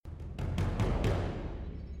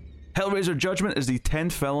Hellraiser Judgment is the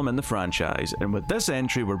 10th film in the franchise, and with this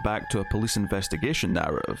entry, we're back to a police investigation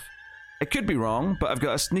narrative. I could be wrong, but I've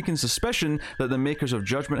got a sneaking suspicion that the makers of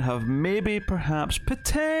Judgment have maybe, perhaps,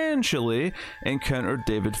 potentially encountered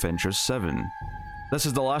David Fincher's Seven. This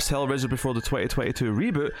is the last Hellraiser before the 2022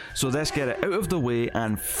 reboot, so let's get it out of the way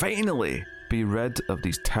and finally be rid of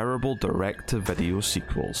these terrible direct-to-video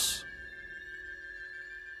sequels.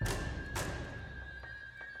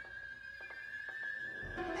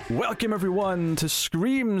 Welcome everyone to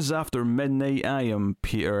Screams After Midnight. I am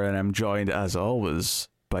Peter and I'm joined as always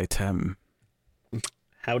by Tim.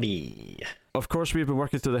 Howdy. Of course, we've been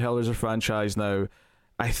working through the Hellraiser franchise now.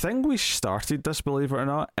 I think we started this, believe it or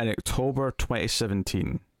not, in October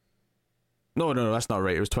 2017. No, that's not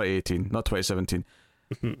right. It was 2018, not 2017.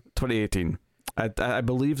 2018. I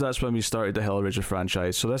believe that's when we started the Hellraiser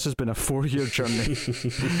franchise. So this has been a 4-year journey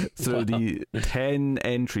through the 10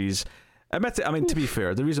 entries. I mean, to be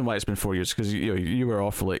fair, the reason why it's been 4 years is because you were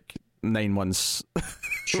off for like 9 months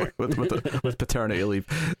Sure. with paternity leave,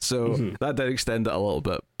 so that did extend it a little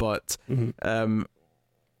bit. But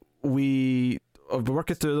we have been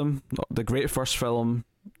working through them. The great first film,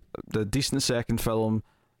 the decent second film.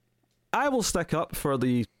 I will stick up for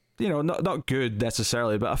the not good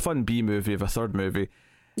necessarily, but a fun B movie of a third movie.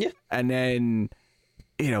 Yeah, and then.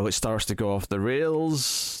 It starts to go off the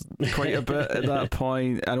rails quite a bit at that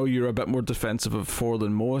point. I know you're a bit more defensive of 4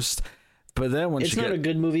 than most, but then once it's not a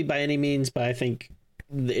good movie by any means, but I think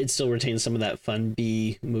it still retains some of that fun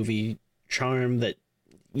B movie charm that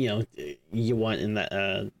you want in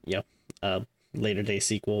that later day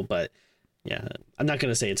sequel. But yeah, I'm not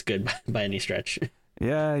gonna say it's good by any stretch.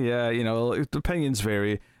 Yeah, opinions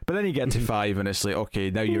vary, but then you get to 5 and it's like,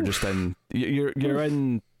 okay, now you're just in you're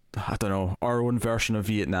in, I don't know, our own version of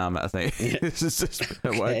Vietnam, I think. Yeah. This is just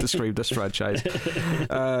how I describe this franchise.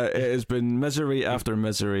 It has been misery after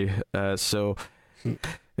misery. So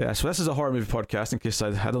this is a horror movie podcast, in case I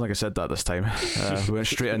don't think I said that this time. We went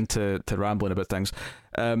straight into rambling about things.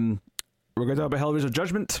 We're going to talk about Hellraiser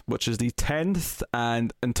Judgment, which is the 10th,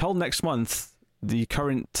 and until next month, the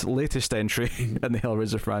current latest entry in the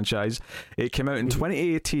Hellraiser franchise. It came out in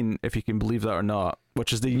 2018, if you can believe that or not,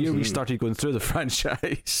 which is the year we started going through the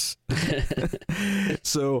franchise.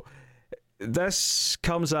 So this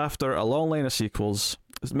comes after a long line of sequels,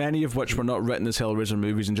 many of which were not written as Hellraiser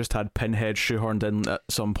movies and just had Pinhead shoehorned in at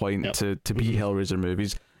some point to be Hellraiser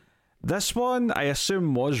movies. This one, I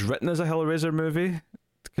assume, was written as a Hellraiser movie,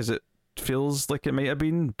 because it feels like it might have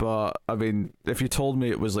been, but I mean, if you told me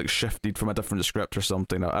it was like shifted from a different script or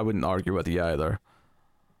something, I wouldn't argue with you either.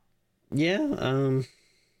 Yeah,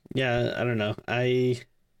 I don't know. I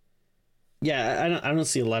don't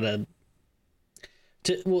see a lot of.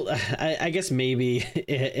 I guess maybe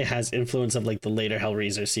it has influence of like the later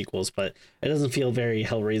Hellraiser sequels, but it doesn't feel very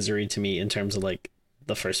Hellraiser-y to me in terms of like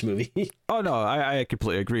the first movie. Oh no, I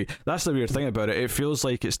completely agree. That's the weird thing about it. It feels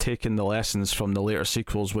like it's taken the lessons from the later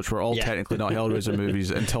sequels, which were all technically not Hellraiser movies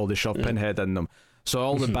until they shoved Pinhead in them. So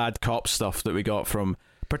all the bad cop stuff that we got from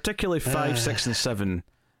particularly 5, 6, and 7,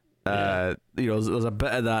 there's a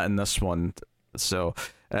bit of that in this one. So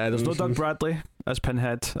there's no Doug Bradley as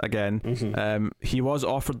Pinhead again. He was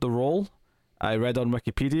offered the role. I read on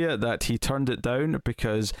Wikipedia that he turned it down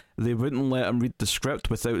because they wouldn't let him read the script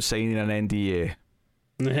without signing an NDA.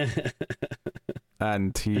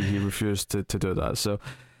 And he refused to do that. So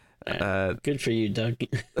good for you, Doug.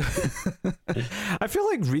 I feel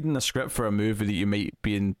like reading a script for a movie that you might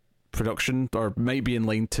be in production or might be in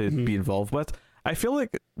line to be involved with, I feel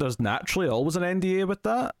like there's naturally always an NDA with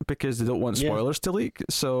that because they don't want spoilers to leak.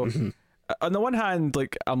 So on the one hand,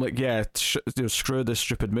 like I'm like, yeah, screw this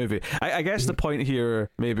stupid movie. I guess the point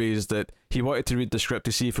here maybe is that he wanted to read the script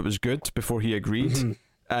to see if it was good before he agreed,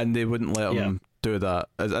 and they wouldn't let him do that.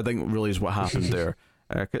 I think really is what happened there.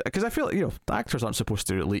 Because I feel like the actors aren't supposed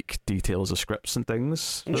to leak details of scripts and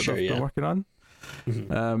things that they've been working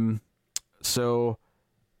on. So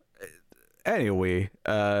anyway,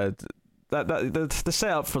 the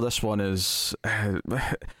setup for this one is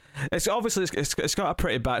it's obviously it's got a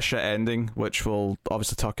pretty batshit ending, which we'll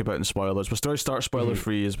obviously talk about in spoilers. We'll start spoiler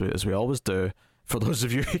free as we always do. For those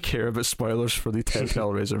of you who care about spoilers for the 10th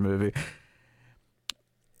Hellraiser movie.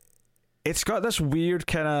 It's got this weird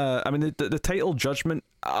kind of... I mean, the title Judgment,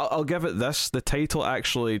 I'll give it this. The title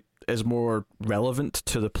actually is more relevant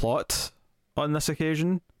to the plot on this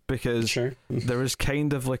occasion, because there is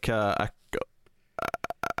kind of like a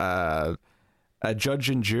judge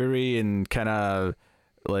and jury and kind of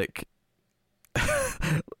like...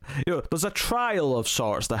 there's a trial of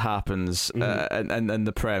sorts that happens in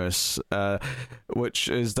the premise, which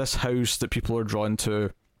is this house that people are drawn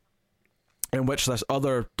to. in which this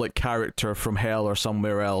other like character from hell or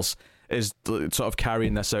somewhere else is sort of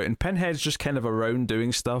carrying this out, and Pinhead's just kind of around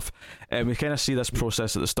doing stuff, and we kind of see this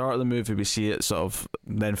process at the start of the movie. We see it sort of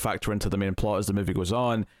then factor into the main plot as the movie goes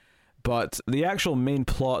on, but the actual main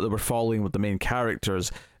plot that we're following with the main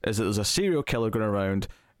characters is that there's a serial killer going around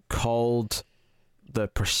called the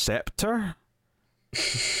Perceptor,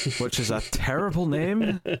 which is a terrible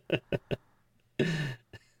name.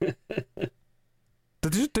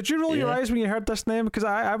 Did you roll your eyes when you heard this name? Because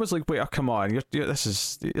I was like, wait, oh, come on, this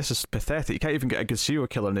is pathetic. You can't even get a good serial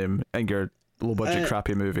killer name in your low budget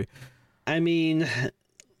crappy movie. I mean,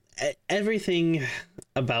 everything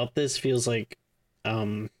about this feels like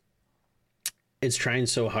it's trying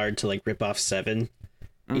so hard to like rip off Seven,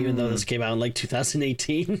 even though this came out in like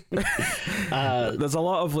 2018. There's a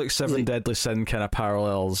lot of like Seven Deadly Sin kind of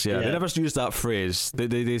parallels. Yeah, they never use that phrase.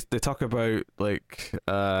 They talk about like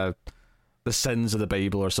the sins of the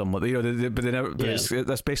Bible or something, you know, but they never. But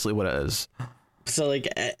that's basically what it is. So like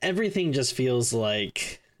everything just feels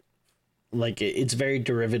like it's very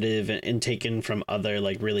derivative and taken from other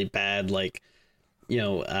like really bad like, you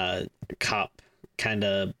know, cop kind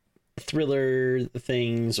of thriller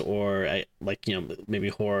things, or like, you know, maybe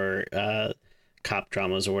horror cop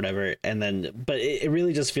dramas or whatever. And then but it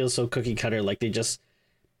really just feels so cookie cutter, like they just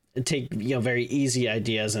take, you know, very easy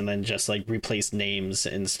ideas and then just like replace names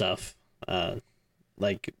and stuff.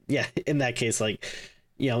 Like, yeah, in that case, like,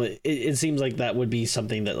 you know, it seems like that would be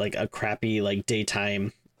something that like a crappy like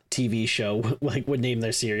daytime TV show like would name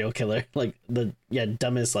their serial killer, like the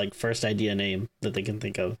dumbest like first idea name that they can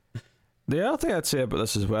think of. The other thing I'd say about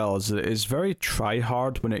this as well is that it's very try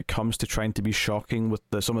hard when it comes to trying to be shocking with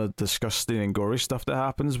some of the disgusting and gory stuff that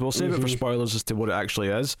happens. We'll save it for spoilers as to what it actually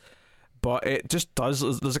is, but it just does.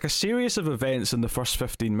 There's like a series of events in the first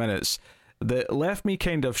 15 minutes that left me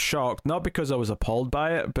kind of shocked, not because I was appalled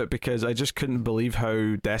by it, but because I just couldn't believe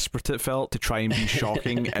how desperate it felt to try and be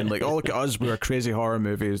shocking and like, oh, look at us, we're crazy horror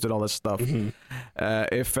movies doing all this stuff.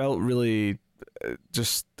 It felt really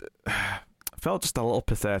just felt just a little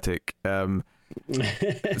pathetic. So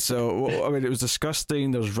I mean, it was disgusting.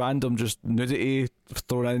 There's random just nudity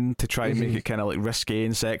thrown in to try and make it kind of like risque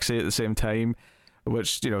and sexy at the same time,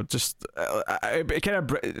 which, you know, just it kind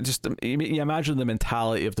of just, you imagine the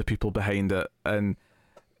mentality of the people behind it, and,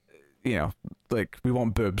 you know, like we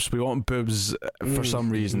want boobs for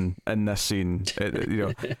some reason in this scene,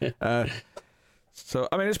 you know. So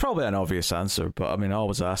I mean, it's probably an obvious answer, but I mean, I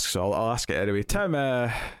always ask, so I'll ask it anyway. Tim,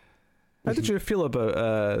 how did you feel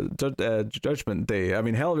about Judgment Day? I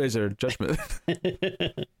mean, Hellraiser Judgment.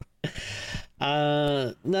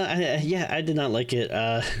 No, I did not like it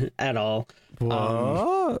at all.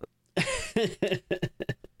 What?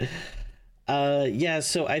 Yeah,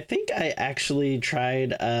 so I think I actually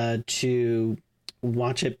tried to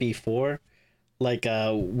watch it before, like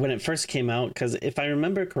when it first came out, because if I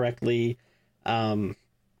remember correctly, I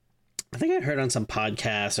think I heard on some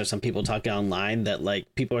podcasts or some people talking online that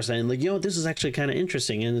like people are saying like, yo, this is actually kind of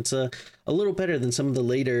interesting and it's a little better than some of the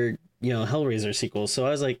later, you know, Hellraiser sequels. So I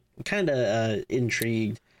was like kind of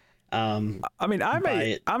intrigued. I mean,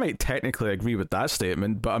 I might technically agree with that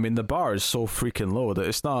statement, but I mean the bar is so freaking low that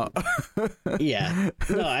it's not. Yeah,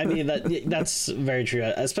 no, I mean that's very true.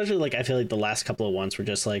 Especially like I feel like the last couple of ones were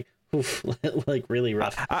just like, oof, like really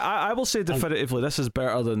rough. I will say definitively, this is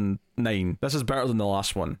better than 9. This is better than the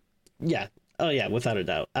last one. Yeah. Oh yeah, without a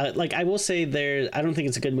doubt. Like I will say I don't think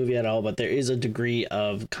it's a good movie at all, but there is a degree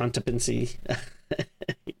of contemplacy.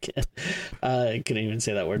 I couldn't even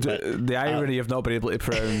say that word. But the irony of not being able to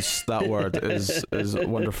pronounce that word is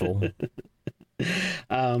wonderful.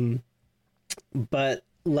 But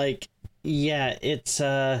like, yeah, it's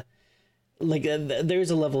like there's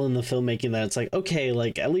a level in the filmmaking that it's like, okay,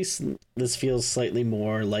 like at least this feels slightly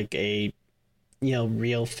more like a, you know,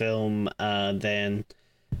 real film than,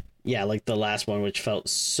 yeah, like the last one, which felt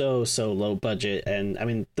so low budget. And I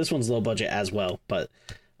mean, this one's low budget as well, but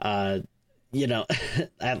you know,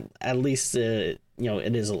 at least you know,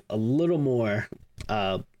 it is a little more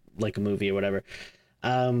like a movie or whatever.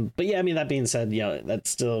 But yeah, I mean, that being said, you know, that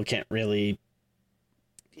still can't really,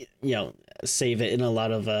 you know, save it in a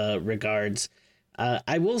lot of regards.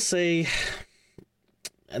 I will say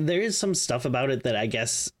there is some stuff about it that I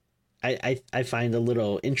guess I find a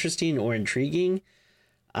little interesting or intriguing.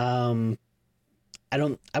 I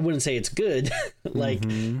wouldn't say it's good. Like,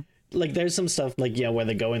 like there's some stuff like, yeah, where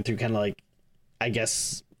they're going through kind of like, I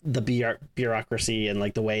guess the bureaucracy and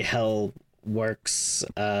like the way hell works,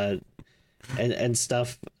 and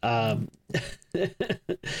stuff,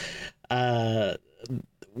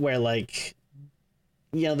 where like,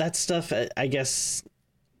 you know, that stuff, I guess,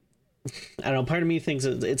 I don't know, part of me thinks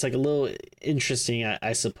it's like a little interesting,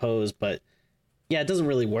 I suppose, but yeah, it doesn't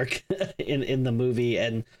really work in the movie.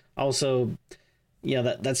 And also,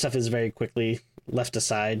 that stuff is very quickly left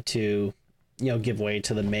aside to, give way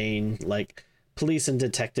to the main, like, police and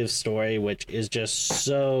detective story, which is just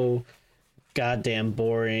so goddamn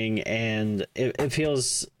boring, and it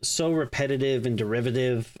feels so repetitive and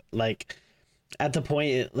derivative. Like, at the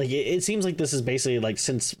point, it seems like this is basically, like,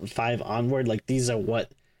 since 5 onward, like, these are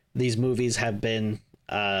what these movies have been,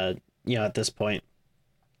 at this point,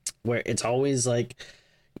 where it's always like,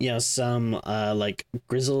 some like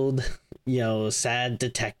grizzled, sad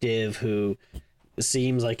detective who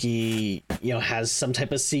seems like he, has some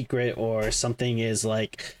type of secret, or something is,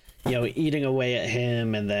 like, eating away at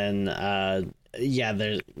him, and then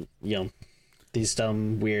there's these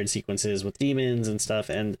dumb weird sequences with demons and stuff.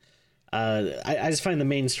 And I just find the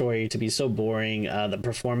main story to be so boring. The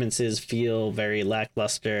performances feel very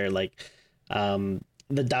lackluster. Like,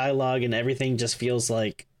 the dialogue and everything just feels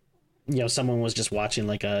like, someone was just watching,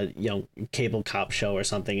 like, a, cable cop show or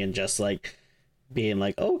something, and just, like, being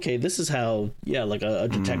like, oh, okay, this is how, like, a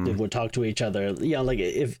detective would talk to each other. Like,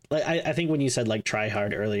 if, like, I think when you said, like, try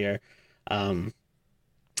hard earlier, that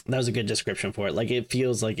was a good description for it. Like, it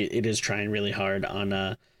feels like it is trying really hard on,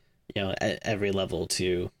 at every level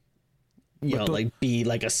to, like, be,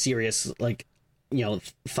 like, a serious, like,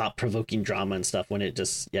 thought-provoking drama and stuff, when it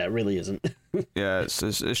just, it really isn't. Yeah,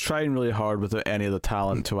 it's trying really hard without any of the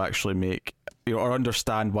talent to actually make, or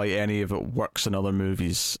understand why any of it works in other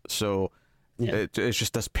movies. So it's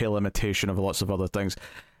just this pale imitation of lots of other things.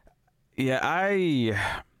 The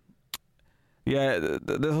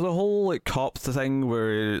whole, like, cop thing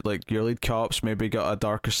where, like, your lead cop's maybe got a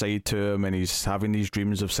darker side to him, and he's having these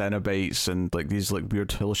dreams of Cenobites and, like, these, like,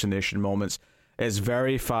 weird hallucination moments. It's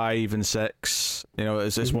very 5 and 6.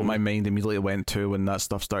 It's what my mind immediately went to when that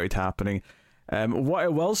stuff started happening. What I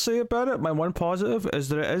will say about it, my one positive, is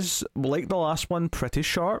that it is, like the last one, pretty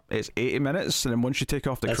sharp. It's 80 minutes, and then once you take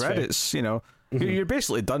off the credits, you're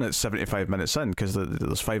basically done at 75 minutes in, because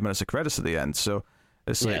there's 5 minutes of credits at the end. So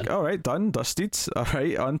it's like, all right, done, dusted. All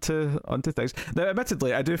right, onto things. Now,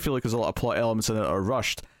 admittedly, I do feel like there's a lot of plot elements in it that are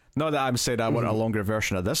rushed. Not that I'm saying I want a longer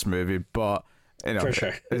version of this movie, but for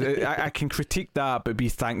sure. I can critique that, but be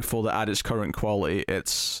thankful that at its current quality,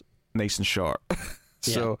 it's nice and short.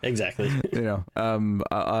 So exactly.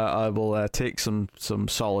 I will take some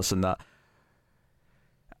solace in that.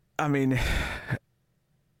 I mean,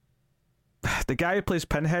 the guy who plays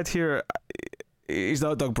Pinhead here, he's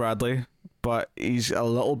not Doug Bradley, but he's a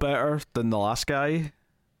little better than the last guy.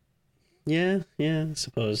 Yeah, I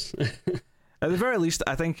suppose. At the very least,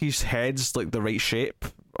 I think his head's, like, the right shape,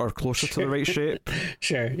 or closer to the right shape.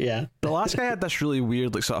 Sure, yeah. The last guy had this really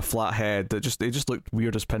weird, like, sort of flat head that just looked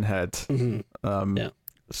weird as Pinhead.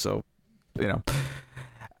 So,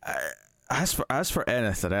 as for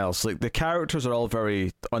anything else, like, the characters are all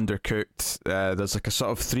very undercooked. There's, like, a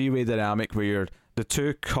sort of 3-way dynamic where the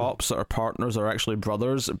 2 cops that are partners are actually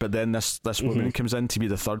brothers, but then this woman comes in to be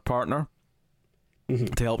the third partner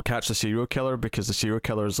to help catch the serial killer, because the serial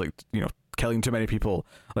killer is, like, killing too many people.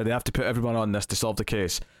 Like, they have to put everyone on this to solve the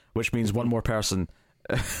case, which means one more person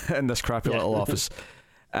in this crappy little office.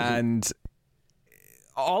 And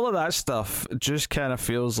all of that stuff just kind of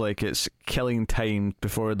feels like it's killing time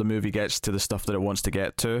before the movie gets to the stuff that it wants to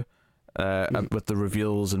get to, with the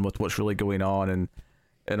reveals and with what's really going on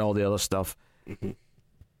and all the other stuff.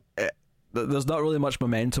 There's not really much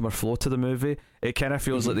momentum or flow to the movie. It kind of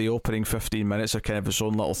feels like the opening 15 minutes are kind of its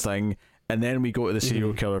own little thing, and then we go to the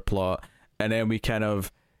serial killer plot, and then we kind of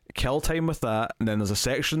kill time with that, and then there's a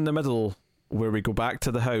section in the middle where we go back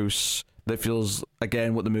to the house that feels,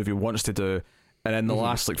 again, what the movie wants to do, and then the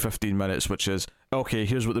last, like, 15 minutes, which is, okay,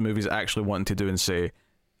 here's what the movie's actually wanting to do and say,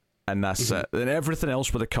 and that's it. Then everything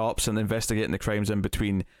else with the cops and investigating the crimes in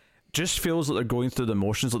between just feels like they're going through the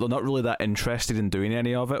motions, like they're not really that interested in doing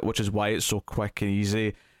any of it, which is why it's so quick and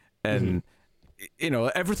easy. And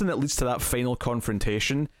everything that leads to that final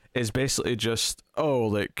confrontation is basically just, oh,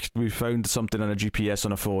 like, we found something on a GPS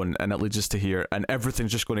on a phone and it leads us to here, and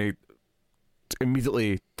everything's just going to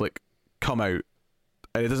immediately, like, come out,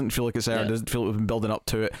 and it doesn't feel like it's earned. It doesn't feel like we've been building up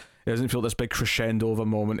to it. It doesn't feel this big crescendo of a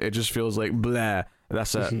moment. It just feels like blah,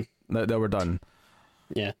 that's it. That we're done.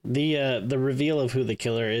 Yeah, the reveal of who the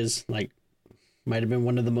killer is, like, might have been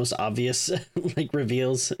one of the most obvious like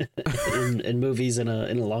reveals in movies in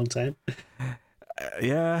a long time.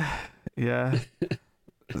 Yeah. There's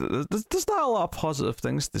not a lot of positive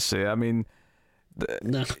things to say. I mean,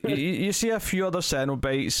 no. you see a few other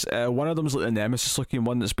Cenobites. One of them's like the Nemesis looking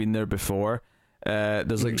one that's been there before.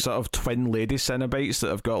 There's like sort of twin lady Cenobites that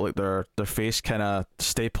have got like their face kind of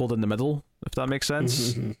stapled in the middle, if that makes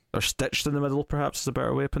sense, or stitched in the middle, perhaps is a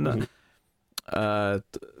better way of putting it.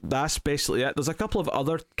 That's basically it. There's a couple of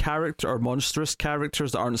other character or monstrous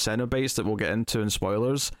characters that aren't Cenobites that we'll get into in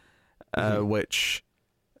spoilers, which,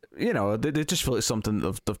 you know, they just feel like something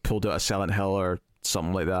they've pulled out of Silent Hill or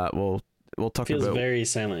something like that. We'll talk Feels about very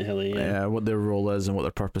Silent Hill-y, yeah. What their role is and what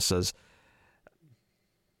their purpose is.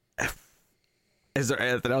 Is there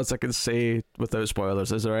anything else I can say without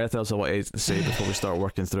spoilers? Is there anything else I want to say before we start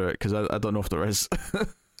working through it? Because I don't know if there is.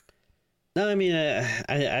 No, I mean,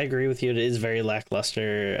 I agree with you. It is very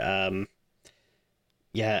lackluster. I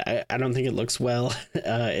don't think it looks well.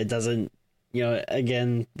 It doesn't, you know,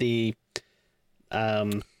 again,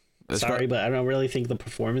 sorry, but I don't really think the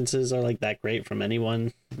performances are like that great from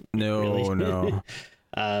anyone. No, really. No.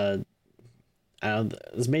 I don't,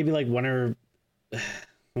 there's maybe like one or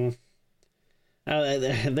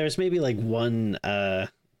there's maybe like one I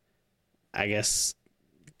guess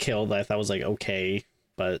kill that I thought was like okay,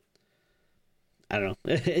 but I don't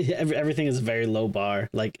know. Everything is a very low bar.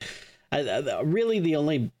 Like, really the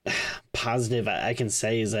only positive I can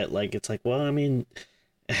say is that, like, it's like, well, I mean,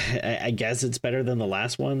 I guess it's better than the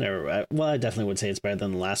last one, or well, I definitely would say it's better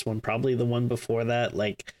than the last one. Probably the one before that.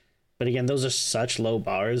 Like, but again, those are such low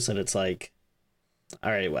bars that it's like,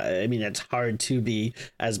 all right, well, I mean, it's hard to be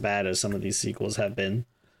as bad as some of these sequels have been.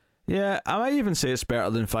 Yeah, I might even say it's better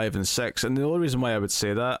than 5 and 6, and the only reason why I would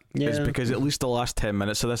say that is because at least the last 10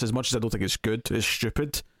 minutes of this, as much as I don't think it's good, it's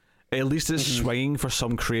stupid, at least it's swinging for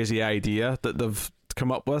some crazy idea that they've come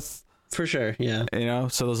up with. For sure, yeah. You know,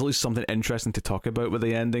 so there's at least something interesting to talk about with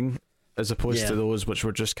the ending, as opposed to those which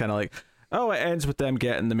were just kind of like, oh, it ends with them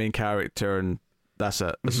getting the main character and that's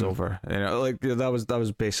it, it's over. You know, like that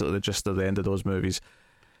was basically the gist of the end of those movies.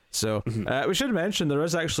 So we should mention there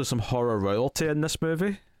is actually some horror royalty in this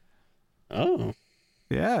movie. Oh.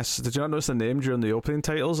 Yes. Did you not notice the name during the opening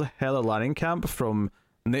titles? Heather Langenkamp from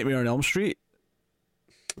Nightmare on Elm Street.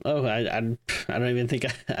 Oh, I don't even think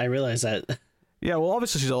I realized that. Yeah, well,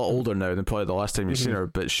 obviously she's a lot older now than probably the last time you've seen her,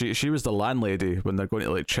 but she was the landlady when they're going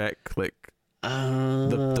to like check like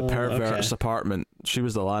the pervert's apartment. She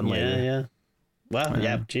was the landlady. Yeah. Wow.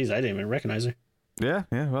 Yeah. Jeez, I didn't even recognize her. Yeah.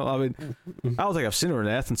 Well, I mean, I don't think I've seen her in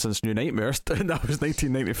anything since New Nightmares, and that was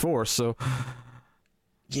 1994. So.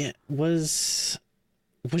 Yeah, was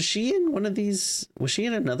she in one of these? Was she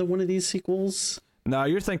in another one of these sequels? No,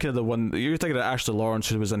 you're thinking of the one. You're thinking of Ashley Lawrence,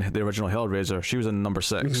 who was in the original Hellraiser. She was in number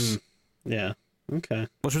 6. Yeah. Okay.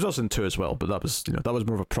 Which was also in 2 as well, but that was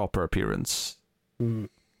more of a proper appearance. Okay.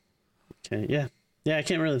 Yeah. I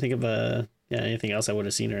can't really think of anything else I would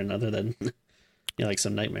have seen her in other than like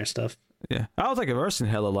some Nightmare stuff. Yeah, I don't think I've ever seen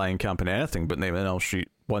Heather Langenkamp in anything but Nightmare on Elm Street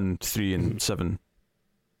 1, 3, and 7,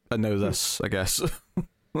 and now this, I guess.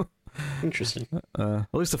 Interesting. At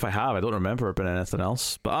least if I have, I don't remember her being anything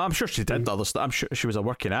else. But I'm sure she did other stuff. I'm sure she was a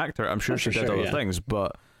working actor. I'm sure she did other things,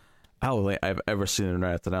 but I don't think I've ever seen her in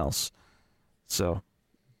anything else. So,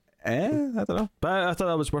 I don't know. But I thought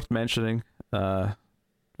that was worth mentioning.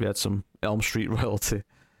 We had some Elm Street royalty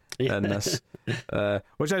in this.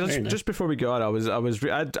 Which just before we go on,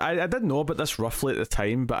 I didn't know about this roughly at the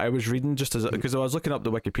time, but I was reading because I was looking up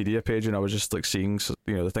the Wikipedia page and I was just like seeing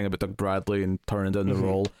the thing about Doug Bradley and turning down the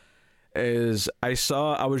role.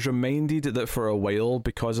 I was reminded that for a while,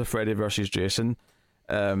 because of Freddy vs. Jason,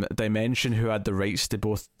 Dimension, who had the rights to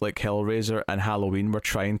both like Hellraiser and Halloween, were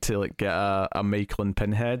trying to like get a Michael and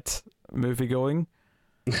Pinhead movie going.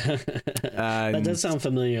 That does sound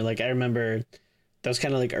familiar. Like I remember those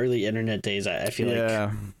kind of like early internet days. I feel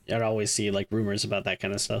like I'd always see like rumors about that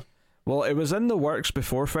kind of stuff. Well, it was in the works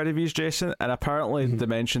before Freddy vs. Jason, and apparently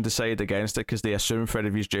Dimension decided against it because they assumed Freddy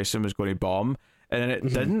vs. Jason was going to bomb, and then it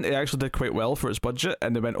didn't. It actually did quite well for its budget,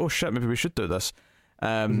 and they went, "Oh shit, maybe we should do this."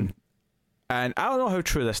 And I don't know how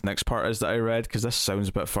true this next part is that I read, because this sounds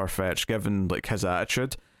a bit far-fetched given like his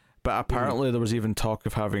attitude. But apparently there was even talk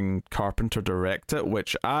of having Carpenter direct it,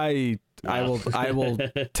 which I will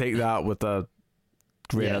take that with a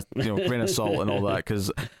grain of salt and all that,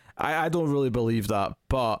 because I don't really believe that.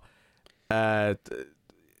 But so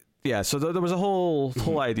there was a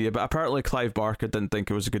whole idea, but apparently Clive Barker didn't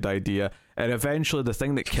think it was a good idea, and eventually the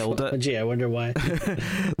thing that killed it. Gee, I wonder why.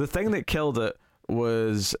 The thing that killed it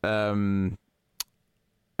was Mustafa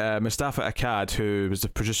Akkad, who was the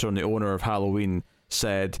producer and the owner of Halloween,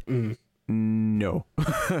 said no.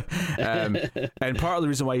 And part of the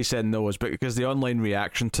reason why he said no was because the online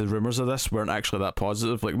reaction to rumors of this weren't actually that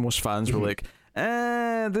positive. Like most fans were like,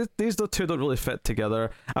 these two don't really fit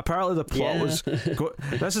together. Apparently the plot was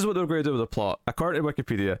this is what they were going to do with the plot. According to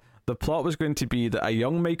Wikipedia, the plot was going to be that a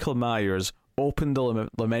young Michael Myers opened the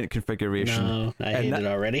lament configuration. No, I hate it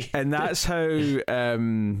already. And that's how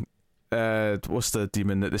what's the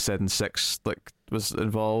demon that they said in 6 like was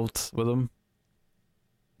involved with him?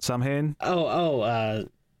 Samhain?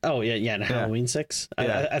 Yeah, in Halloween 6?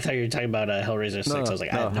 Yeah. I thought you were talking about Hellraiser 6. I was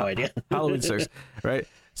like, I have no idea. Halloween 6, right?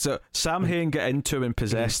 So Samhain got into him and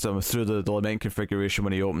possessed him through the lament configuration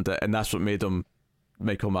when he opened it, and that's what made him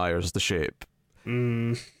Michael Myers, the shape.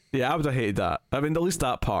 Yeah, I would have hated that. I mean, at least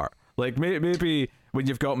that part. Like, maybe when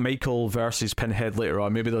you've got Michael versus Pinhead later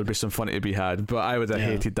on, maybe there'll be some fun to be had, but I would have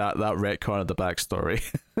hated that retcon of the backstory.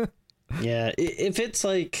 Yeah, if it's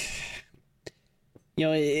like... You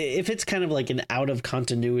know, if it's kind of like an out of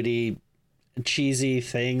continuity, cheesy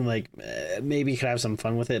thing, like maybe you could have some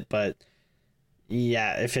fun with it. But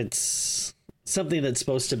yeah, if it's something that's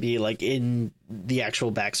supposed to be like in the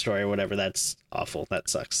actual backstory or whatever, that's awful. That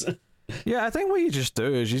sucks. Yeah, I think what you just do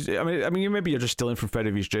is, maybe you're just stealing from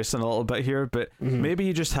Freddy vs. Jason a little bit here, but maybe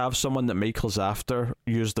you just have someone that Michael's after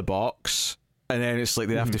use the box. And then it's like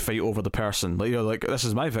they have to fight over the person. Like, you're like, this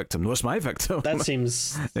is my victim. No, it's my victim. That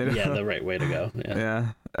seems, the right way to go.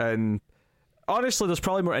 Yeah. And honestly, there's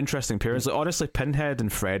probably more interesting pairings. Like, honestly, Pinhead and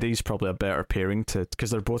Freddy's probably a better pairing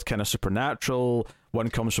because they're both kind of supernatural. One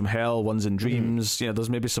comes from hell, one's in dreams. You know, there's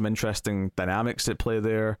maybe some interesting dynamics that play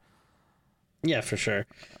there. Yeah, for sure.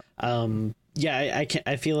 I can't.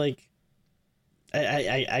 I feel like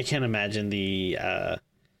I can't imagine the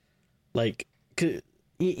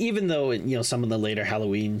even though, you know, some of the later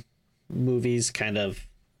Halloween movies kind of,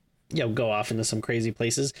 you know, go off into some crazy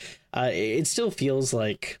places, it still feels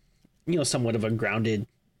like, you know, somewhat of a grounded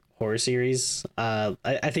horror series. I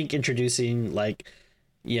think introducing like,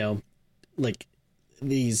 you know, like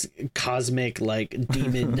these cosmic like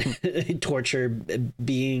demon torture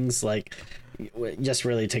beings like just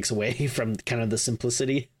really takes away from kind of the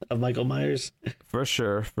simplicity of Michael Myers. For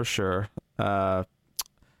sure.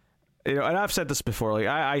 You know, and I've said this before, like,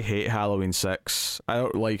 I hate Halloween 6. I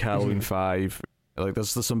don't like Halloween 5. Like, there's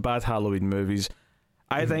some bad Halloween movies.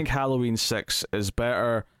 I think Halloween 6 is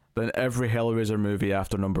better than every Hellraiser movie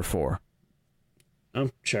after number 4. Oh,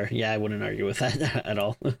 sure. Yeah, I wouldn't argue with that at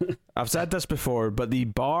all. I've said this before, but the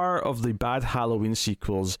bar of the bad Halloween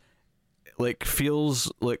sequels, like,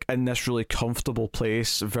 feels like in this really comfortable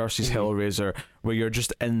place versus Hellraiser, where you're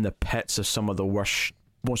just in the pits of some of the worst,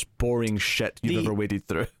 most boring shit you've ever waded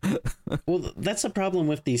through. Well, that's the problem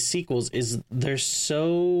with these sequels, is they're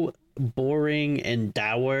so boring and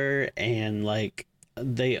dour, and like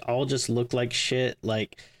they all just look like shit,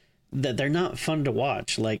 like that they're not fun to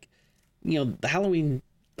watch. Like, you know, the Halloween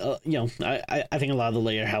you know, I think a lot of the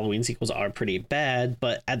later Halloween sequels are pretty bad,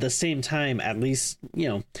 but at the same time, at least, you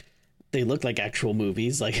know, they look like actual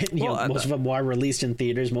movies. Like, you know, most of them are released in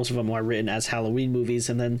theaters, most of them are written as Halloween movies,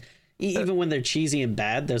 and then even when they're cheesy and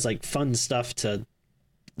bad, there's like fun stuff to,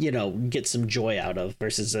 you know, get some joy out of,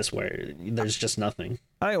 versus this where there's just nothing.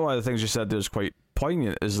 I think one of the things you said there is quite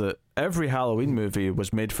poignant, is that every Halloween movie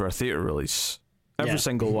was made for a theater release. Every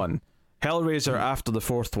single one. Hellraiser after the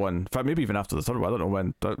 4th one, in fact maybe even after the 3rd one, I don't know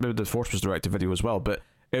when, maybe the 4th was direct to video as well, but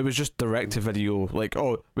it was just direct to video, like,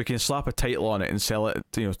 oh, we can slap a title on it and sell it,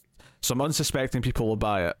 you know, some unsuspecting people will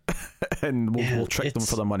buy it and we'll trick them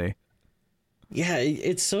for the money. Yeah,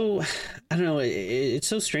 it's so, I don't know, it's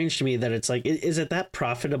so strange to me that it's like, is it that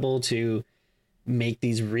profitable to make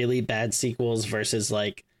these really bad sequels versus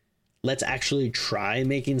like, let's actually try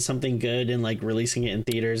making something good and like releasing it in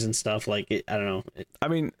theaters and stuff? Like, I don't know. I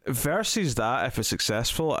mean, versus that, if it's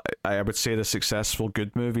successful, I would say the successful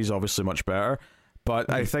good movie is obviously much better.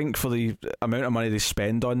 But I think for the amount of money they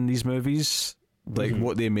spend on these movies, like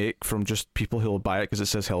what they make from just people who will buy it because it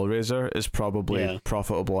says Hellraiser is probably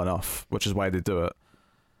profitable enough, which is why they do it.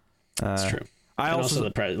 That's true. I also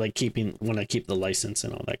like want to keep the license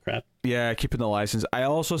and all that crap. Yeah, keeping the license. I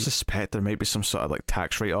also suspect there might be some sort of like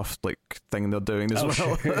tax write-off like thing they're doing as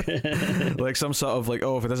well. Sure. Like some sort of like,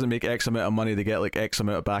 oh, if it doesn't make X amount of money, they get like X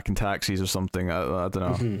amount back in taxes or something. I don't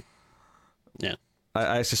know. Yeah.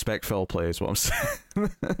 I suspect foul play is what I'm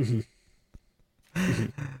saying.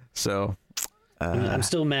 So I'm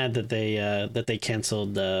still mad that they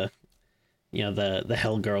canceled the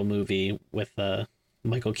Hell Girl movie with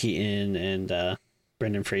Michael Keaton and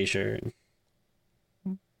Brendan Fraser.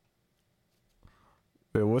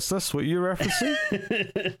 Wait, what's this? What are you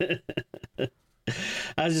referencing?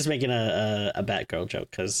 I was just making a Batgirl joke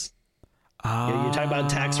because you're talking about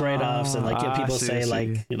tax write-offs and like people say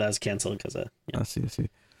like that's canceled because of. I see.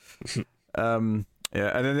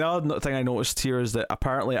 Yeah, and then the other thing I noticed here is that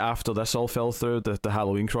apparently after this all fell through, the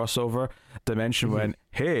Halloween crossover, Dimension went,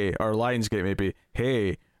 hey, or Lionsgate maybe,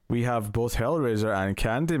 hey, we have both Hellraiser and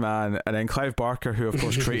Candyman, and then Clive Barker, who of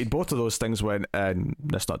course created both of those things, went, and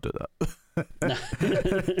let's not do that.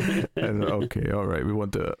 And, okay, all right, we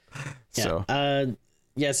won't do it. Yeah.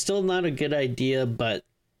 So Still not a good idea, but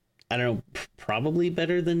I don't know, probably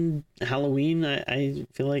better than Halloween. I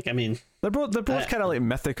feel like. I mean, they're both kind of like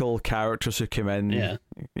mythical characters who come in.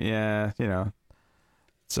 Yeah, you know.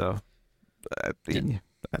 So,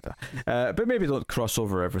 but maybe don't cross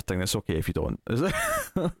over everything. That's okay if you don't, is it?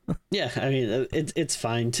 Yeah, I mean, it's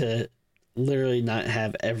fine to literally not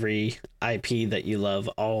have every IP that you love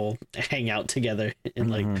all hang out together in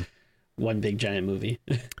like one big giant movie.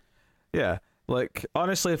 Yeah, like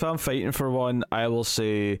honestly, if I'm fighting for one, I will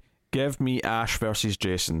say give me Ash versus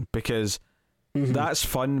Jason, because that's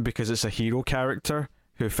fun because it's a hero character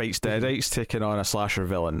who fights deadites taking on a slasher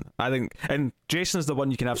villain. I think, and Jason's the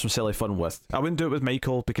one you can have some silly fun with. I wouldn't do it with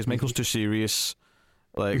Michael because Michael's too serious.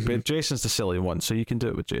 Like, but Jason's the silly one, so you can do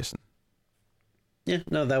it with Jason. Yeah,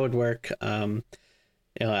 no, that would work. I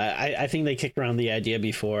think they kicked around the idea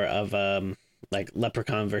before of like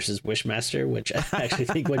Leprechaun versus Wishmaster, which I actually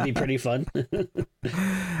think would be pretty fun.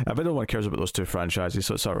 I bet no one cares about those two franchises,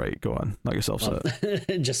 so it's all right. Go on, knock yourself out.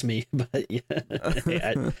 Just me, but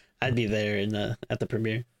yeah, I'd be there at the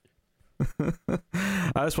premiere.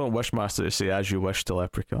 I just want Wishmaster to say "As you wish" to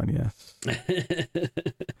Leprechaun. Yes.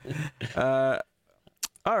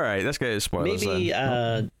 All right, let's get into spoilers. Maybe,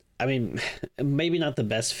 I mean, maybe not the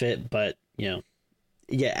best fit, but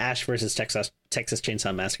Ash versus Texas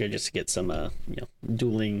Chainsaw Massacre, just to get some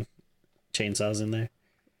dueling chainsaws in there.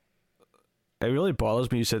 It really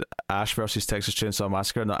bothers me you said Ash versus Texas Chainsaw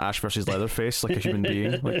Massacre, not Ash versus Leatherface, like a human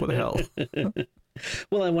being. Like, what the hell?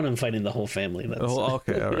 Well, I want him fighting the whole family. That's... Oh,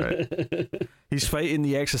 okay, all right. He's fighting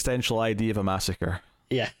the existential idea of a massacre.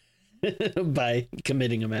 Yeah, by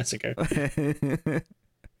committing a massacre.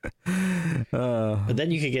 But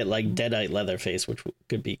then you could get like Deadite Leatherface, which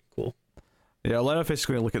could be cool. Yeah, Leatherface is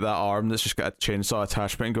going to look at that arm that's just got a chainsaw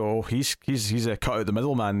attachment and go, oh, he's a cut out the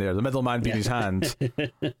middleman there. The middleman being his hand.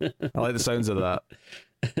 I like the sounds of that.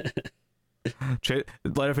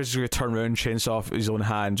 Leatherface is going to turn around, chainsaw off his own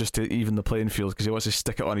hand just to even the playing field because he wants to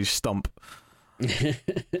stick it on his stump.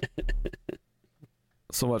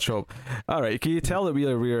 So much hope. All right, can you tell that we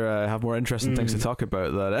have more interesting things to talk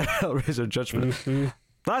about than Hellraiser Judgment?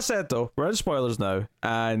 That said, though, we're in spoilers now,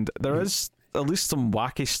 and there is at least some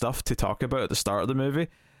wacky stuff to talk about at the start of the movie.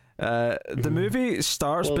 The movie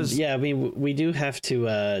starts... I mean, we do have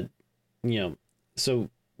to, so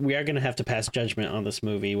we are going to have to pass judgment on this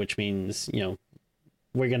movie, which means,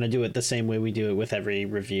 we're going to do it the same way we do it with every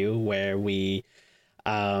review, where we,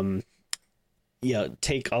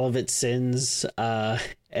 take all of its sins, and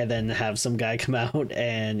then have some guy come out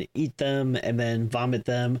and eat them, and then vomit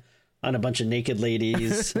them on a bunch of naked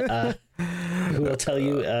ladies who will tell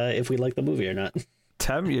you if we like the movie or not.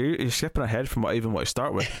 Tim, you're skipping ahead from what I even want to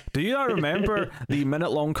start with. Do you not remember the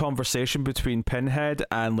minute-long conversation between Pinhead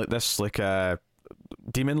and this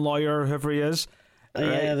demon lawyer, whoever he is?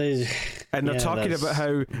 Yeah, they're talking about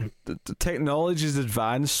how the technology is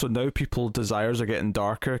advanced, so now people's desires are getting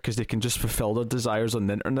darker because they can just fulfill their desires on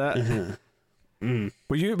the internet.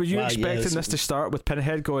 Were you expecting this to start with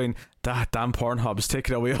Pinhead going, damn Pornhub's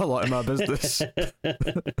taking away a lot of my business?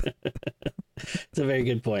 It's a very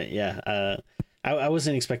good point. Yeah, I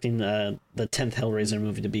wasn't expecting the 10th Hellraiser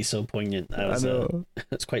movie to be so poignant. I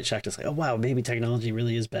was quite shocked. It's like, oh wow, maybe technology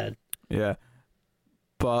really is bad. Yeah,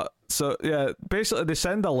 but so yeah, basically they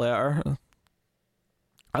send a letter.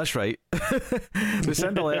 That's right. They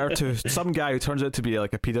send a letter to some guy who turns out to be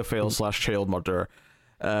like a pedophile / child murderer.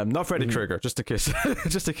 Not Freddy Krueger, just in case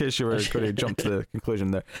you were going to jump to the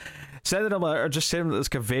conclusion there. Sending a letter, just saying that it's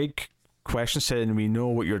a vague question saying, we know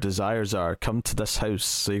what your desires are, come to this house.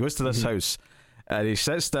 So he goes to this house, and he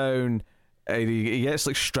sits down, and he gets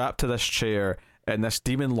like strapped to this chair, and this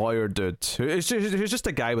demon lawyer dude, who's just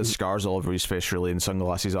a guy with scars all over his face really, and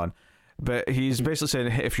sunglasses on. But he's basically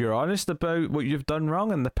saying, hey, if you're honest about what you've done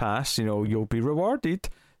wrong in the past, you'll be rewarded.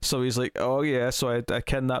 So he's like, oh yeah, so I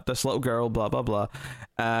kidnapped this little girl, blah, blah, blah.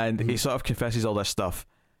 And he sort of confesses all this stuff.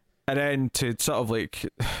 And then to sort of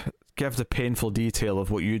like give the painful detail of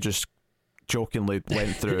what you just jokingly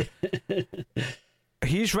went through,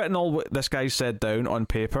 he's written all what this guy said down on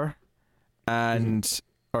paper and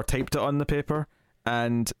or typed it on the paper.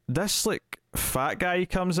 And this like fat guy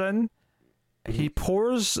comes in, he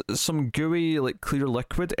pours some gooey like clear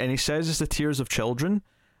liquid, and he says it's the tears of children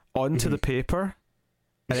onto the paper.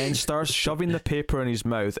 And then starts shoving the paper in his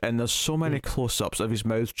mouth, and there's so many close-ups of his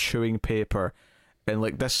mouth chewing paper, and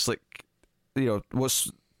like this, like what's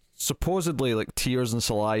supposedly like tears and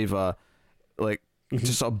saliva, like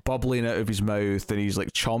just sort of bubbling out of his mouth, and he's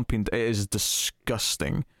like chomping. It is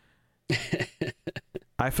disgusting.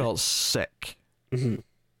 I felt sick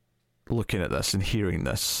looking at this and hearing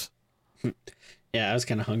this. Yeah, I was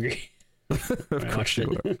kind of hungry. Of course you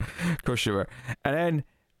were. Of course you were. And then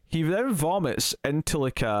he then vomits into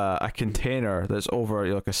like a container that's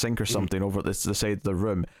over like a sink or something over the side of the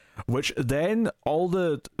room, which then all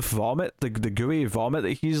the vomit, the gooey vomit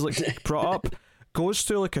that he's like brought up, goes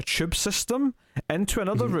through like a tube system into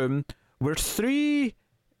another room where three.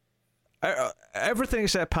 Everything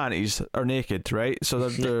except panties are naked, right? So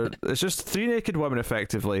it's just three naked women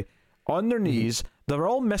effectively on their knees. They're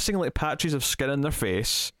all missing like patches of skin on their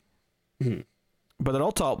face, but they're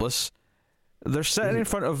all topless. They're sitting in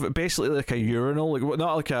front of basically like a urinal, like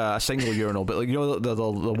not like a single urinal, but like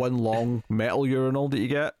the one long metal urinal that you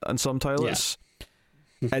get on some toilets,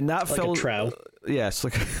 and that like a trough. Yes,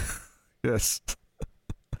 like yes.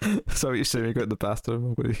 So what you say when you go to the bathroom?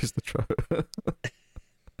 I'm going to use the trough.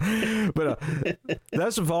 But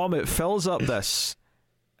this vomit fills up this,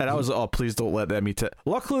 and I was like, "Oh, please don't let them eat it."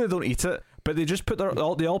 Luckily, they don't eat it, but they just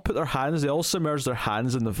they all put their hands, they all submerge their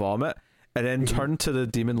hands in the vomit, and then turn to the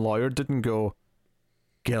demon lawyer dude and go,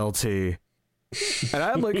 "Guilty." And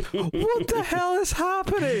I'm like, "What the hell is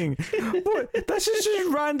happening? This is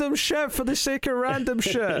just random shit for the sake of random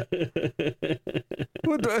shit.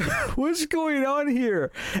 What's going on here?"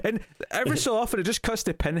 And every so often it just cuts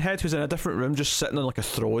to Pinhead, who's in a different room, just sitting on like a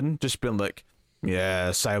throne, just being like,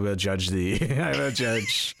 "Yes, I will judge thee. I will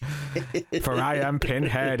judge. For I am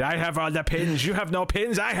Pinhead. I have all the pins. You have no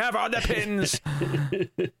pins. I have all the pins."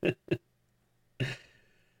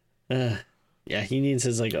 Yeah, he needs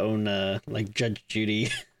his like own like Judge Judy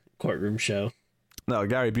courtroom show. No,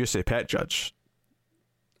 Gary Busey, pet judge.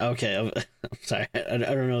 Okay, I'm sorry. I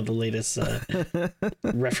don't know the latest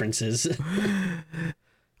references.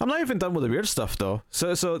 I'm not even done with the weird stuff though.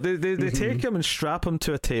 So they take him and strap him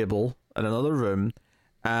to a table in another room,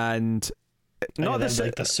 and not this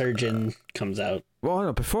like the surgeon comes out. Well,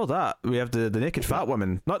 no, before that we have the naked fat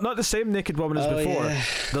woman. Not the same naked woman as before. Yeah.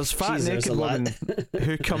 There's fat naked women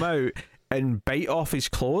who come out and bite off his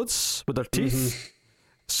clothes with their teeth.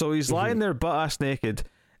 So he's lying there butt ass naked.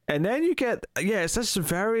 And then you get, it's this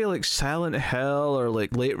very like Silent Hill or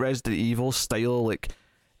like late Resident Evil style like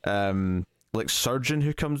surgeon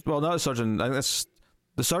who comes, well, not a surgeon, I think that's,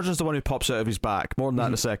 the surgeon's the one who pops out of his back. More than that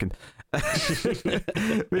in a second.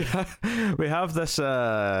 we have this,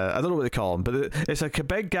 I don't know what they call him, but it's like a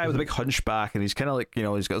big guy with a big hunchback, and he's kind of like,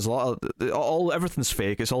 he's got a lot of, everything's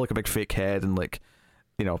fake. It's all like a big fake head and like,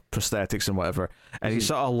 prosthetics and whatever, and he's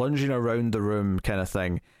sort of lunging around the room kind of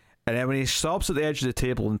thing. And then when he stops at the edge of the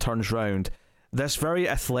table and turns round, this very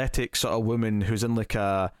athletic sort of woman who's in like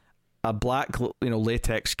a black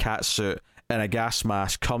latex catsuit and a gas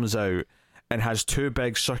mask comes out and has two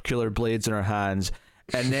big circular blades in her hands,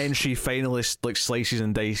 and then she finally like slices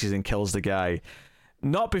and dices and kills the guy.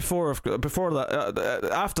 Not before that,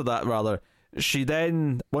 after that rather, she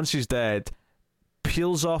then, once he's dead,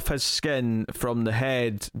 peels off his skin from the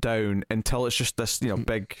head down until it's just this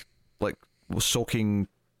big like soaking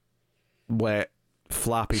wet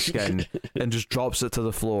flappy skin and just drops it to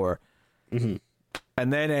the floor, and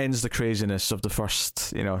then ends the craziness of the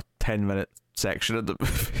first 10-minute section of the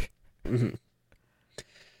movie.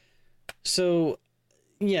 So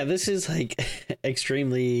yeah, this is like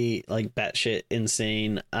extremely like batshit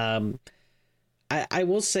insane. I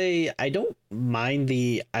will say I don't mind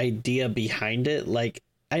the idea behind it. Like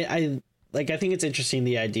I think it's interesting,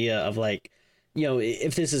 the idea of like,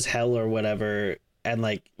 if this is hell or whatever, and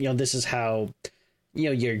like, this is how,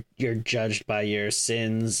 you're judged by your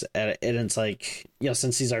sins, and it's like,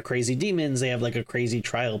 since these are crazy demons, they have like a crazy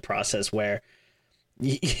trial process where,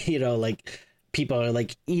 like people are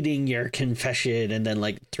like eating your confession and then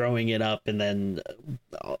like throwing it up, and then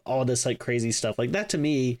all this like crazy stuff like that. To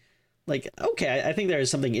me, like, okay, I think there is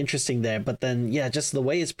something interesting there, but then just the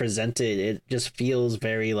way it's presented, it just feels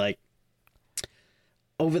very like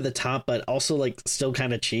over the top, but also like still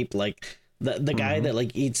kind of cheap. Like the guy that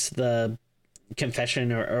like eats the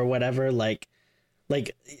confession or whatever, like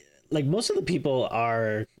most of the people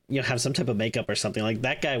are have some type of makeup or something. Like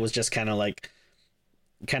that guy was just kind of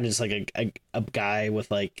just like a guy with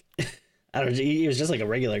like I don't know, he was just like a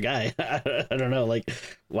regular guy. I don't know like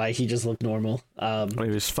why he just looked normal. He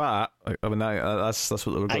was fat. I mean that's what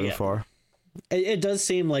they were going for. It does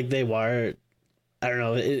seem like they were, I don't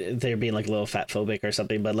know, they're being like a little fat phobic or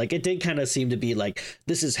something, but like it did kind of seem to be like,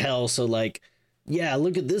 this is hell, so like, yeah,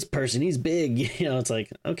 look at this person, he's big. It's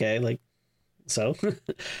like, okay, like, so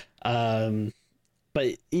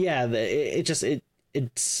but yeah, it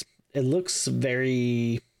looks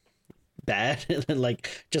very bad, and then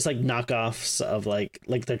like just like knockoffs of like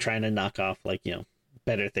they're trying to knock off like, you know,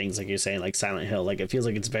 better things, like you're saying, like Silent Hill. Like it feels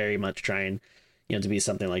like it's very much trying, you know, to be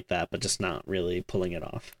something like that, but just not really pulling it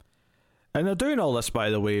off. And they're doing all this, by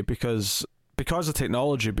the way, because the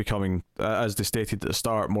technology becoming, as they stated at the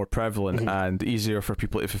start, more prevalent and easier for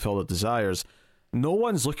people to fulfill their desires. No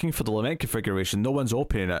one's looking for the lament configuration. No one's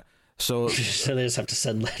opening it. So they just have to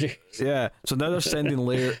send letters. Yeah. So now they're sending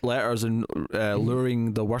letters and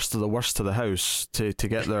luring the worst of the worst to the house to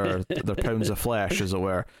get their pounds of flesh, as it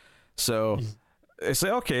were. So it's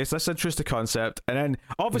like, okay, so that's an interesting concept. And then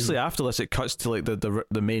obviously after this, it cuts to like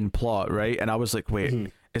the main plot, right? And I was like,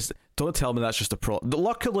 wait, don't tell me that's just a plot.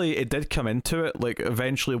 Luckily, it did come into it. Like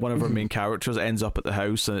eventually, one of our main characters ends up at the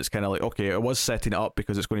house, and it's kind of like, okay, it was setting it up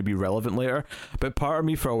because it's going to be relevant later. But part of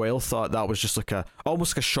me for a while thought that was just like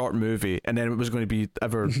almost like a short movie, and then it was going to be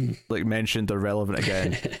ever like mentioned or relevant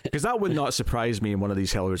again. Because that would not surprise me in one of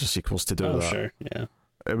these Hellraiser sequels to do that. Sure, yeah,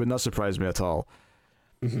 it would not surprise me at all.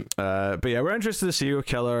 But yeah, we're interested in the serial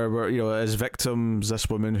killer. We're, you know, as victims, this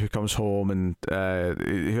woman who comes home and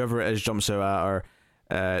whoever it is jumps out at her.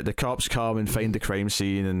 The cops come and find the crime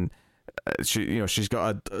scene, and she's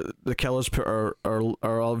got the killers put her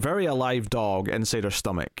a very alive dog inside her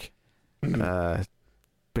stomach, because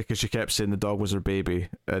she kept saying the dog was her baby,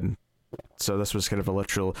 and so this was kind of a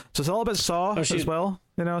literal. So it's a little bit Saw as well.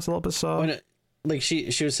 You know, it's a little bit Saw. Like she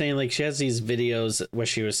was saying, like she has these videos where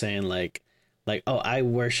she was saying like oh, I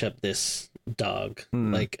worship this dog,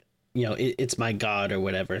 like, you know, it's my god or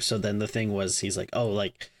whatever. So then the thing was, he's like, oh,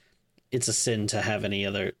 like, it's a sin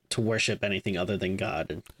to worship anything other than God,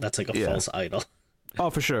 and that's like a false idol. Oh,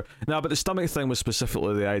 for sure. No, but the stomach thing was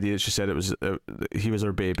specifically the idea that she said it was he was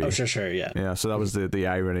her baby. Oh, sure, yeah. Yeah, so that was the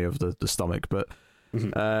irony of the stomach. But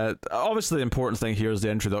obviously the important thing here is the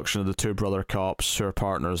introduction of the two brother cops who are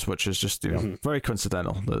partners, which is just, you know, very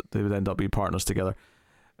coincidental that they would end up being partners together.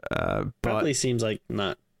 Probably seems like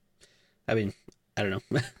not. I mean, I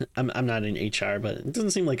don't know. I'm not in HR, but it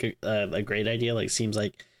doesn't seem like a great idea. Like, seems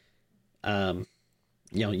like, you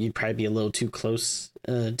know, you'd probably be a little too close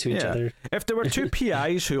to each other. If there were two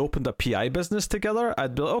PIs who opened a PI business together,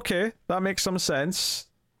 I'd be like, okay, that makes some sense.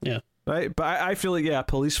 Yeah. Right, but I feel like a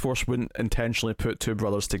police force wouldn't intentionally put two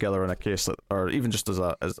brothers together in a case that, or even just as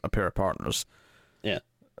a pair of partners. Yeah.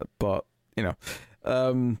 But you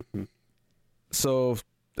know, so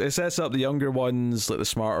it sets up the younger ones, like the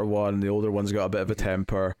smarter one. The older one's got a bit of a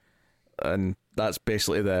temper, and that's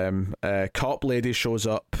basically them. Cop lady shows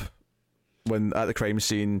up when at the crime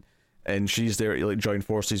scene, and she's there to like join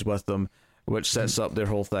forces with them, which sets up their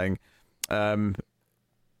whole thing.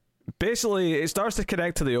 Basically, it starts to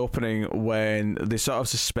connect to the opening when they sort of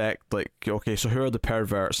suspect, like, okay, so who are the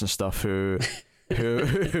perverts and stuff who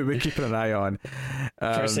we're keeping an eye on?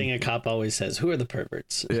 First thing a cop always says, who are the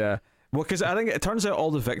perverts? Yeah. Well, because I think it turns out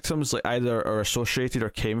all the victims like either are associated or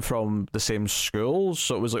came from the same school,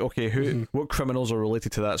 so it was like, okay, what criminals are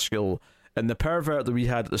related to that school? And the pervert that we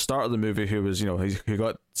had at the start of the movie, who was, you know, who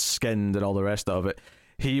got skinned and all the rest of it,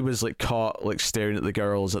 he was like caught like staring at the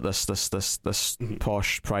girls at this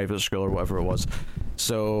posh private school or whatever it was.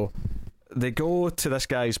 So they go to this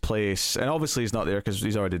guy's place, and obviously he's not there because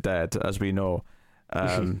he's already dead, as we know.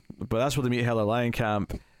 But that's where they meet Heather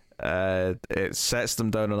Langenkamp. It sets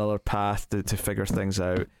them down another path to figure things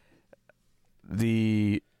out.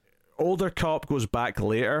 The older cop goes back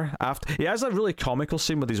later after he has a really comical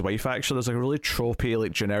scene with his wife. Actually, there's like a really tropey,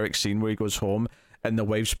 like generic scene where he goes home and the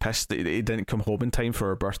wife's pissed that he didn't come home in time for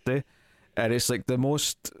her birthday, and it's like the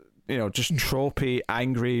most, you know, just tropey,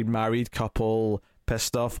 angry married couple,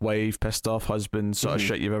 pissed off wife, pissed off husband sort of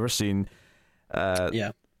shit you've ever seen.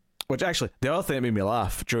 Yeah. Which actually, the other thing that made me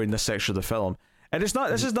laugh during this section of the film, and it's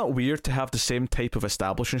not, this is not weird to have the same type of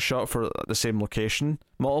establishing shot for the same location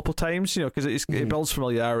multiple times, you know, because it builds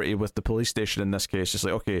familiarity with the police station in this case. It's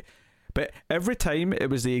like, okay, but every time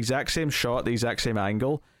it was the exact same shot, the exact same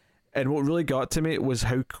angle, and what really got to me was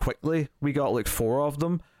how quickly we got like 4 of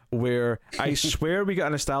them, where I swear we got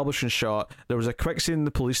an establishing shot, there was a quick scene in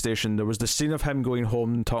the police station, there was the scene of him going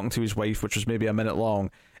home and talking to his wife, which was maybe a minute long,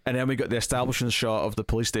 and then we got the establishing shot of the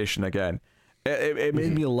police station again. It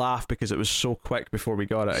made me laugh because it was so quick before we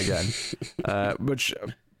got it again, which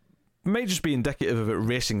might just be indicative of it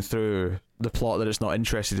racing through the plot that it's not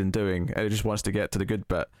interested in doing, and it just wants to get to the good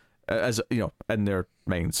bit, as you know, in their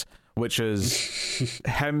minds, which is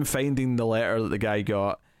him finding the letter that the guy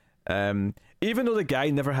got. Even though the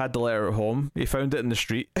guy never had the letter at home, he found it in the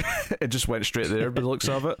street. It just went straight there by the looks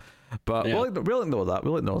of it. But we'll ignore that.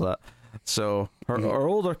 We'll ignore that. So our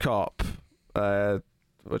older cop,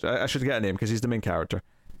 which I should get a name because he's the main character.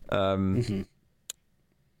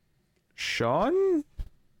 Sean?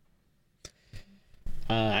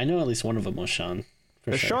 I know at least one of them was Sean.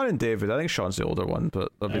 It's sure. Sean and David. I think Sean's the older one,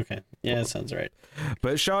 but okay, yeah, that sounds right.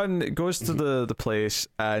 But Sean goes to the place,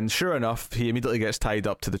 and sure enough, he immediately gets tied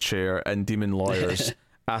up to the chair, and demon lawyers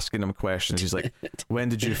asking him questions. He's like, "When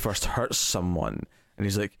did you first hurt someone?" And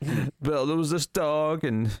he's like, "Well, there was this dog,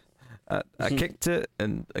 and I kicked it,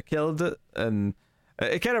 and I killed it." And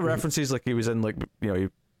it kind of references like he was in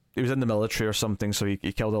he was in the military or something, so he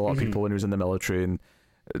killed a lot of people when he was in the military, and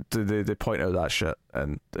they point out that shit,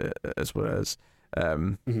 and it's what it is.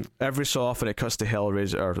 Every so often it cuts to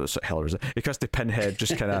Hellraiser, it cuts to Pinhead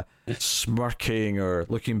just kind of smirking or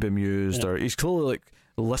looking bemused, or he's clearly like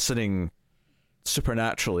listening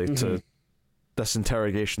supernaturally to this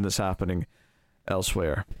interrogation that's happening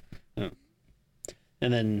elsewhere. And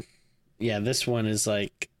then this one is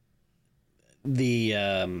like the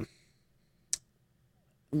I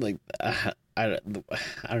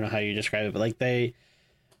don't know how you describe it, but like they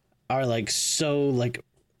are like so like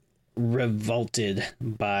revolted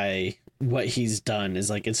by what he's done, is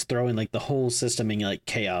like it's throwing like the whole system in like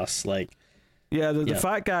chaos. Like the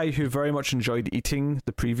fat guy who very much enjoyed eating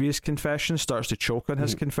the previous confession starts to choke on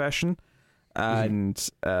his confession, and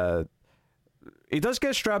he does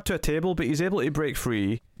get strapped to a table, but he's able to break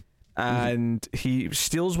free, and he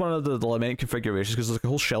steals one of the lament configurations, because there's like a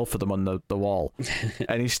whole shelf of them on the wall,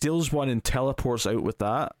 and he steals one and teleports out with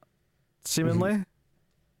that, seemingly.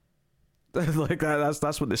 Like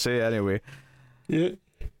that's what they say anyway. Yeah.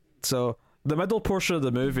 So the middle portion of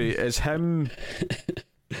the movie is him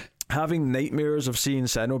having nightmares of seeing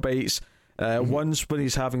Cenobites. Once when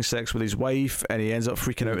he's having sex with his wife and he ends up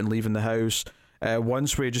freaking out and leaving the house.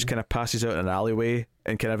 Once where he just kind of passes out in an alleyway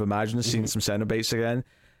and kind of imagines seeing some Cenobites again.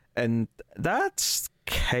 And that's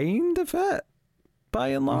kind of it, by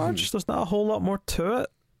and large. There's not a whole lot more to it.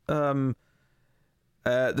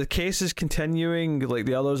 The case is continuing, like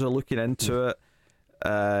the others are looking into it.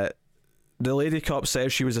 The lady cop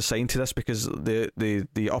says she was assigned to this because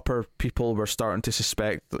the upper people were starting to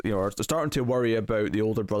suspect, or starting to worry about the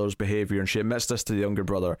older brother's behaviour, and she admits this to the younger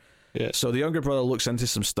brother. Yeah. So the younger brother looks into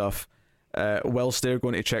some stuff whilst they're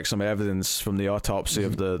going to check some evidence from the autopsy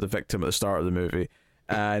of the victim at the start of the movie.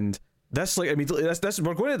 And this, like, immediately,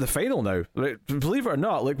 we're going to the final now. Like, believe it or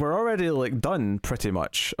not, like, we're already, like, done pretty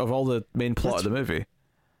much of all the main plot of the movie.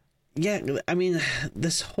 Yeah, I mean,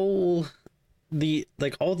 this whole,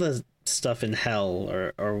 all the stuff in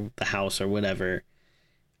hell or the house or whatever,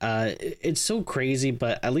 it's so crazy,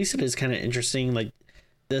 but at least it is kind of interesting. Like,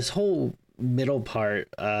 this whole middle part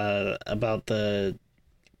about the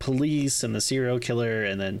police and the serial killer,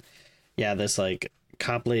 and then, this, like,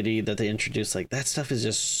 cop lady that they introduced, like, that stuff is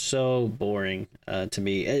just so boring to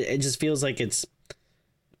me. It just feels like it's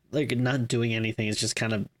like not doing anything. It's just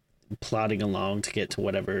kind of plodding along to get to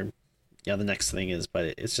whatever the next thing is,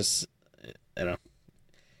 but it's just, like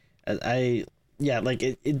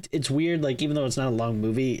it's weird. Like, even though it's not a long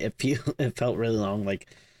movie, it felt really long, like,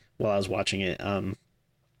 while I was watching it.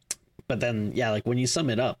 But then like when you sum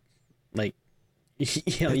it up, like,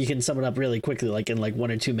 you can sum it up really quickly, like in like 1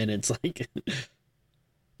 or 2 minutes, like.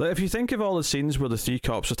 Like, if you think of all the scenes where the three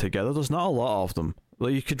cops are together, there's not a lot of them.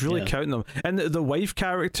 Like, you could really count them. And the wife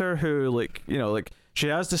character who, like, she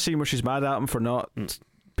has the scene where she's mad at him for not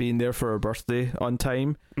being there for her birthday on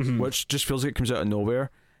time, which just feels like it comes out of nowhere.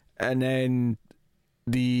 And then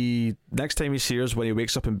the next time you see her is when he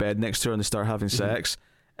wakes up in bed next to her and they start having sex.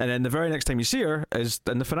 And then the very next time you see her is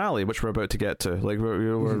in the finale, which we're about to get to. Like,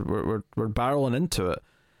 we're barreling into it.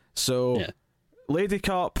 So... Yeah. Lady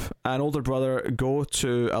cop and older brother go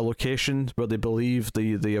to a location where they believe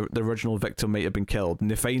the original victim might have been killed,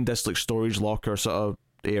 and they find this like storage locker sort of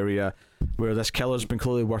area where this killer's been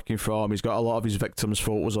clearly working from. He's got a lot of his victims'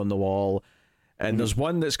 photos on the wall, and there's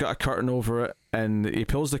one that's got a curtain over it, and he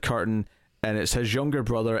pulls the curtain, and it's his younger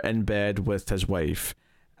brother in bed with his wife,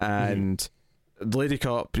 and the lady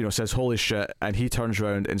cop says holy shit, and he turns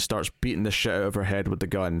around and starts beating the shit out of her head with the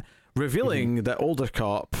gun, revealing that older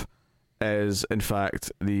cop is in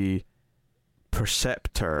fact the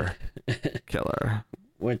Perceptor killer.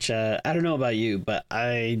 Which I don't know about you, but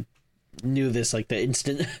I knew this like the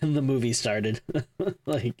instant the movie started.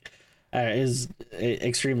 Like, is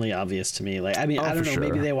extremely obvious to me. Like, I mean, I don't know,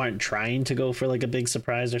 maybe they weren't trying to go for like a big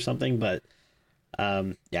surprise or something, but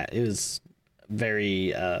it was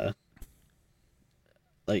very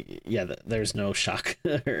there's no shock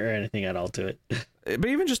or anything at all to it. But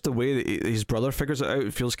even just the way that his brother figures it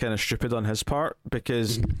out feels kind of stupid on his part,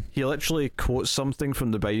 because he literally quotes something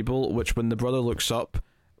from the Bible, which when the brother looks up,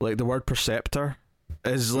 like the word Perceptor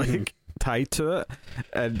is like tied to it,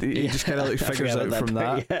 and he just kind of like figures out from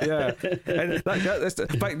that. Yeah, and that's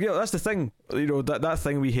the thing. That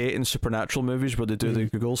thing we hate in supernatural movies where they do the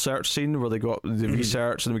Google search scene where they got the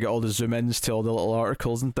research and we get all the zoom ins to all the little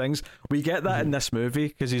articles and things. We get that in this movie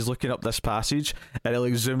because he's looking up this passage and it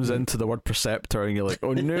like zooms into the word preceptor and you're like,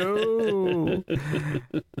 oh no.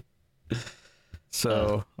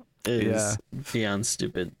 So it's beyond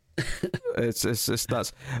stupid. it's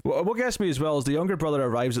nuts. What gets me as well is the younger brother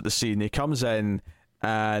arrives at the scene. He comes in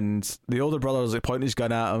and the older brother is like pointing his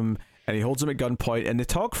gun at him and he holds him at gunpoint and they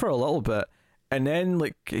talk for a little bit and then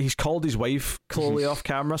like he's called his wife clearly off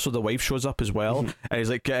camera, so the wife shows up as well and he's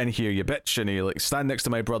like, get in here you bitch, and he like, stand next to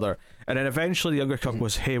my brother, and then eventually the younger cop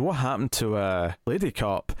goes, hey, what happened to Lady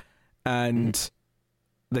Cop? And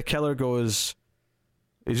the killer goes,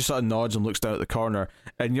 he just sort of nods and looks down at the corner,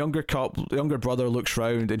 and younger brother looks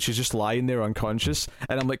round and she's just lying there unconscious,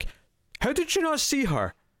 and I'm like, how did you not see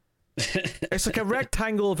her? It's like a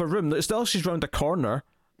rectangle of a room. It's not like she's round a corner,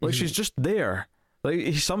 like she's just there. Like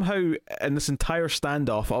he somehow in this entire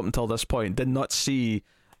standoff up until this point did not see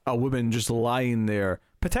a woman just lying there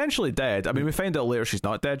potentially dead. I mean, we find out later she's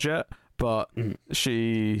not dead yet, but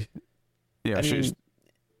she looks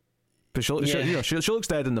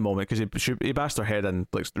dead in the moment because he bashed her head in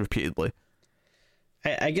like repeatedly.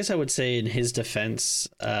 I guess I would say in his defense,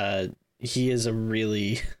 he is a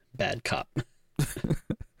really bad cop.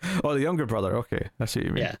 Oh, the younger brother. Okay, that's what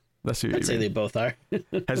you mean. Yeah, that's what I'd say they both are.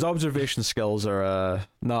 His observation skills are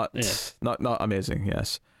not amazing.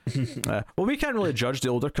 Yes. Well, we can't really judge the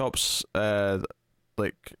older cop's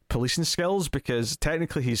like policing skills because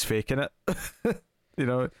technically he's faking it.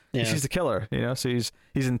 She's the killer, so he's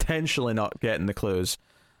intentionally not getting the clues.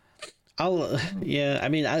 I'll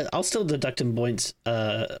still deduct him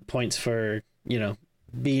points for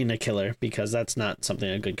being a killer because that's not something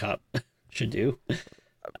a good cop should do.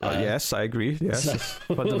 Yes, I agree. Yes,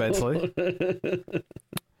 fundamentally.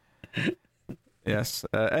 Yes,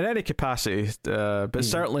 in any capacity, but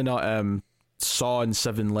certainly not Saw and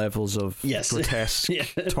 7 levels of grotesque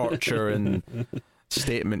torture and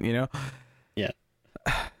statement. Yeah.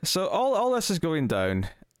 So all this is going down,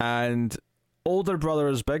 and older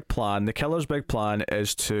brother's big plan, the killer's big plan,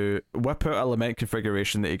 is to whip out a lament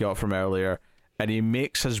configuration that he got from earlier, and he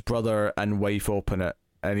makes his brother and wife open it.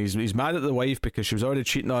 And he's mad at the wife because she was already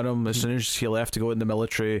cheating on him as soon as he left to go in the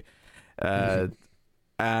military.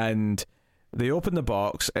 And they open the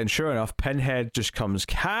box, and sure enough, Pinhead just comes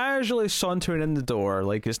casually sauntering in the door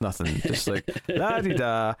like it's nothing. Just like,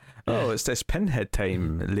 la-di-da. Oh, it's this Pinhead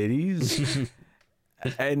time, ladies.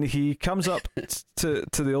 And he comes up to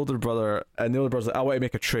the older brother, and the older brother's like, I want to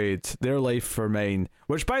make a trade. Their life for mine.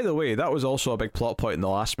 Which, by the way, that was also a big plot point in the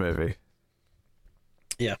last movie.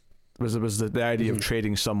 Yeah. Was the idea of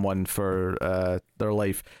trading someone for their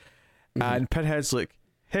life. And Pinhead's like,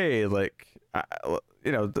 hey, like,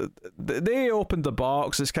 they opened the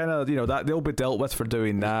box. It's kind of, that they'll be dealt with for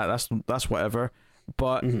doing that. That's whatever.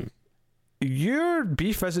 But your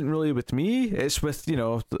beef isn't really with me. It's with,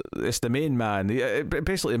 it's the main man. It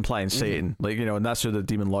basically implying Satan, like, and that's who the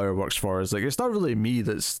demon lawyer works for. Is like, it's not really me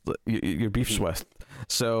that's your beef's with.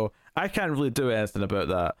 So I can't really do anything about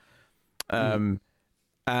that.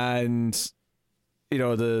 And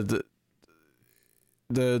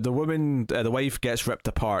the woman, the wife gets ripped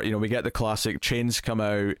apart. We get the classic chains come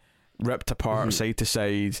out, ripped apart side to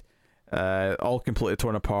side, all completely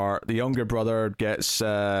torn apart. The younger brother gets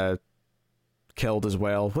killed as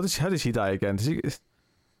well. How does he die again? Did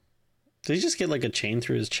he just get like a chain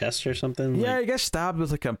through his chest or something? Yeah, he gets stabbed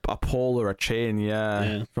with like a pole or a chain.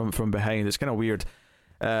 Yeah. From behind. It's kind of weird.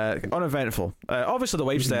 Uneventful. Obviously, the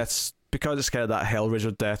wife's death's, because it's kind of that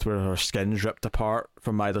Hellraiser death where her skin's ripped apart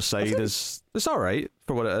from either side, it's all right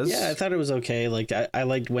for what it is. Yeah, I thought it was okay. Like I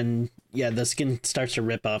liked when the skin starts to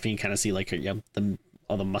rip off and you kind of see like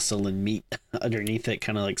all the muscle and meat underneath it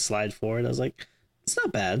kind of like slide forward. I was like, it's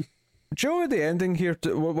not bad. Joe, the ending here,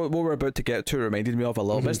 what we're about to get to, reminded me of a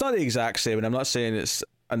little bit. It's not the exact same, and I'm not saying it's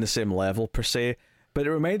on the same level per se, but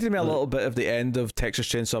it reminded me a little bit of the end of Texas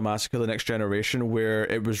Chainsaw Massacre: The Next Generation, where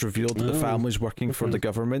it was revealed that the family's working for the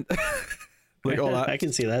government. Like all that, I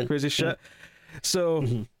can see that crazy shit.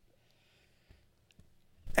 So,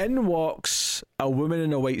 in walks a woman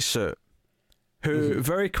in a white suit, who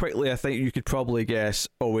very quickly, I think you could probably guess,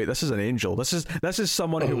 oh wait, this is an angel. This is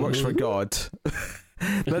someone who works for God.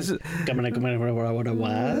 This is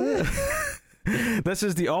This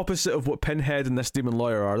is the opposite of what Pinhead and this demon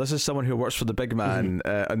lawyer are. This is someone who works for the big man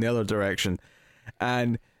in the other direction.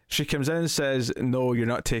 And she comes in and says, no, you're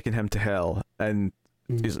not taking him to hell. And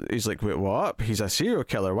he's like, wait, what? He's a serial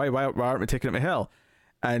killer. Why aren't we taking him to hell?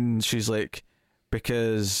 And she's like,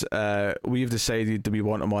 because we've decided that we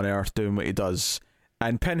want him on Earth doing what he does.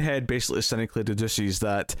 And Pinhead basically cynically deduces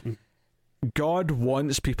that God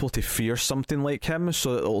wants people to fear something like him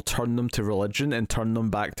so that it'll turn them to religion and turn them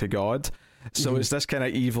back to God. So it's this kind of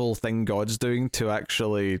evil thing God's doing to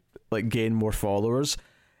actually like gain more followers.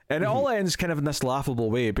 And it all ends kind of in this laughable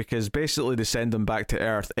way, because basically they send him back to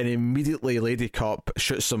Earth and immediately Lady Cop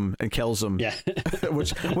shoots him and kills him. Yeah.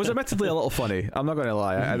 Which was admittedly a little funny. I'm not going to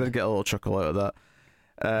lie. I did get a little chuckle out of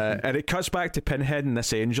that. And it cuts back to Pinhead and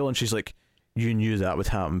this angel, and she's like, "You knew that would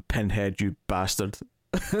happen, Pinhead, you bastard."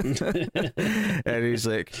 And he's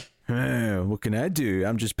like, "What can I do?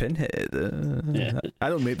 I'm just Pinhead. I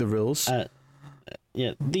don't make the rules."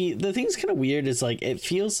 Yeah, the thing's kind of weird is like, it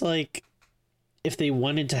feels like if they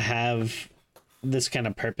wanted to have this kind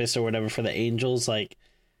of purpose or whatever for the angels, like,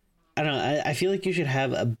 I don't know, I feel like you should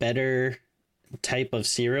have a better type of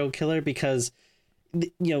serial killer, because,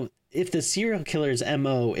 you know, if the serial killer's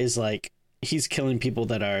MO is like he's killing people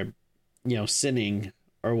that are, you know, sinning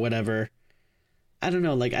or whatever, I don't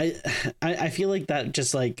know, like I feel like that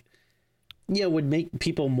just like, you know, would make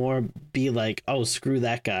people more be like, oh, screw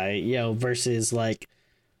that guy, you know, versus like,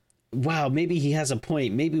 wow, maybe he has a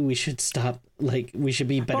point, maybe we should stop, like we should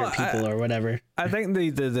be better people or whatever. I think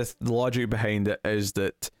the logic behind it is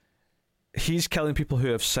that he's killing people who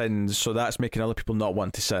have sinned, so that's making other people not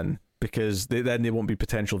want to sin, because then they won't be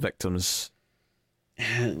potential victims.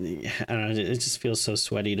 I don't know, it just feels so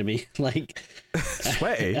sweaty to me. Like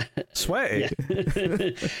sweaty yeah.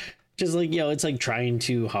 Just like, you know, it's like trying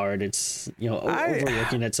too hard, it's, you know,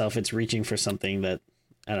 overworking itself, it's reaching for something that,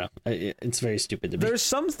 I don't know, it's very stupid to me. There's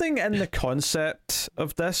something in the concept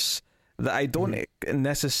of this that I don't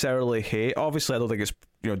necessarily hate. Obviously I don't think it's,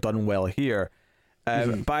 you know, done well here,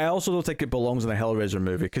 but I also don't think it belongs in a Hellraiser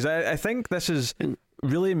movie, because I think this is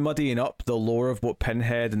really muddying up the lore of what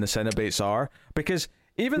Pinhead and the Cenobites are, because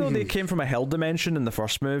even though they came from a hell dimension in the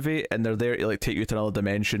first movie, and they're there to like take you to another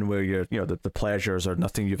dimension where you're, you know, the pleasures are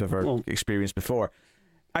nothing you've ever experienced before,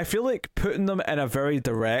 I feel like putting them in a very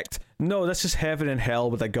direct, no, this is heaven and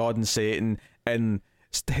hell with a god and Satan, and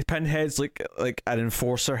Pinhead's like an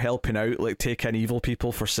enforcer helping out, like take in evil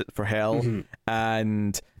people for hell,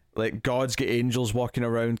 and like gods get angels walking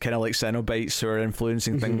around, kind of like Cenobites who are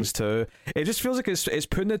influencing things too. It just feels like it's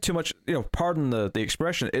putting it too much, you know, pardon the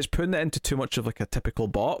expression, it's putting it into too much of like a typical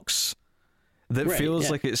box that feels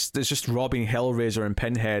like it's just robbing Hellraiser and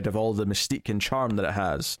Pinhead of all the mystique and charm that it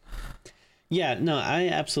has. Yeah, no, I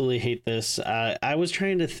absolutely hate this. I was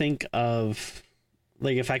trying to think of,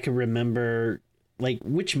 like, if I could remember, like,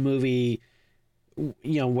 which movie,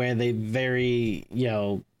 you know, where they very, you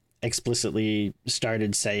know, explicitly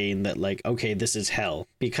started saying that, like, okay, this is hell.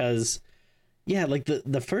 Because, yeah, like,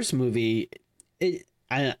 the first movie,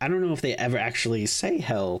 I don't know if they ever actually say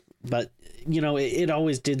hell, but, you know, it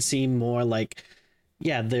always did seem more like,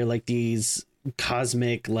 yeah, they're, like, these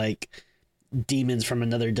cosmic, like, demons from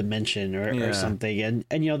another dimension or something, and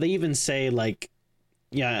you know, they even say like,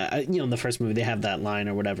 yeah, you know, in the first movie they have that line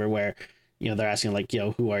or whatever where, you know, they're asking like, you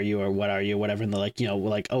know, who are you or what are you, whatever, and they're like, you know,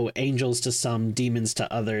 like, oh, angels to some, demons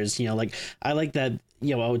to others, you know, like, I like that,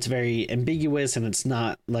 you know, it's very ambiguous, and it's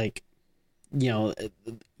not like, you know,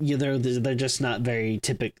 they're just not very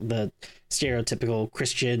the stereotypical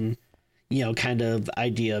Christian, you know, kind of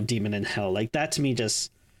idea of demon and hell. Like, that to me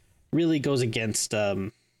just really goes against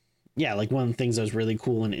yeah, like one of the things that was really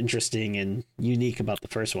cool and interesting and unique about the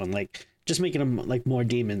first one, like just making them like more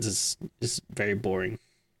demons is very boring.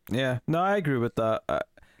 Yeah, no, I agree with that.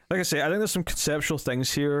 Like I say, I think there's some conceptual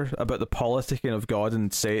things here about the politicking of God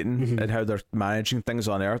and Satan and how they're managing things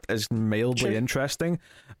on Earth is mildly interesting,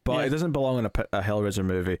 but it doesn't belong in a Hellraiser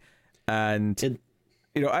movie. And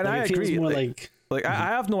you know, and I agree. More like I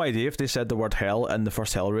have no idea if they said the word hell in the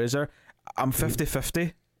first Hellraiser. I'm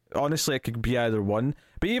 50-50. Honestly, it could be either one.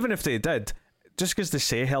 But even if they did, just because they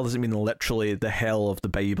say hell doesn't mean literally the hell of the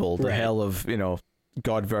Bible, the hell of, you know,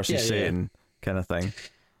 God versus Satan kind of thing.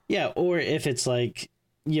 Yeah, or if it's like,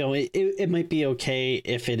 you know, it might be okay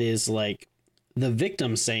if it is like the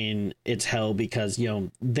victim saying it's hell because, you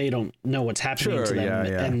know, they don't know what's happening to them.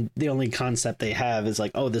 And the only concept they have is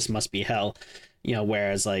like, oh, this must be hell. You know,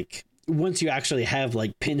 whereas like once you actually have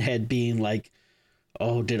like Pinhead being like,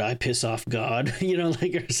 oh, did I piss off God? You know,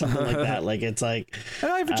 like, or something like that. Like, it's like, and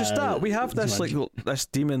not even just that. We have this like this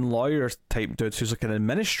demon lawyer type dude who's like an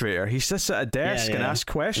administrator. He sits at a desk and asks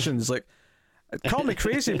questions. Like, call me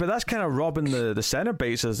crazy, but that's kind of robbing the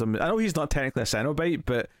Cenobites. I know he's not technically a Cenobite,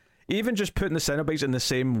 but even just putting the Cenobites in the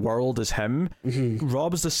same world as him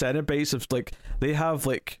robs the Cenobites of like, they have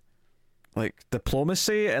like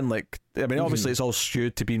diplomacy and like, I mean, obviously it's all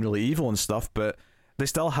skewed to being really evil and stuff, but they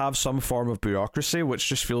still have some form of bureaucracy, which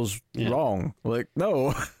just feels wrong. Like,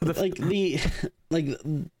 no. like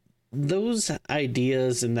those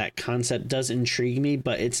ideas and that concept does intrigue me,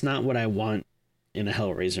 but it's not what I want in a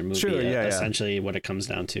Hellraiser movie. Sure, essentially what it comes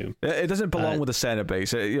down to. It doesn't belong with the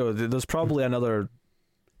Cenobites. There's probably another,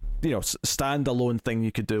 standalone thing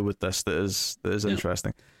you could do with this that is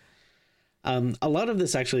interesting. A lot of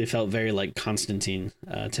this actually felt very like Constantine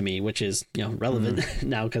to me, which is relevant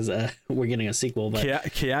now because we're getting a sequel. But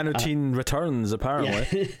Keanu Teen returns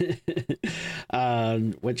apparently,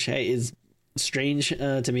 which is strange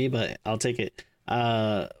to me, but I'll take it.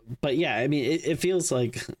 But yeah, I mean, it feels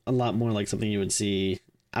like a lot more like something you would see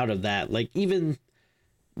out of that. Like even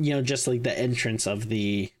just like the entrance of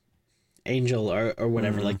the angel or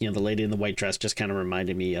whatever, like the lady in the white dress just kind of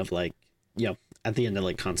reminded me of like at the end of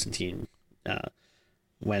like Constantine.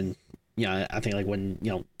 When I think like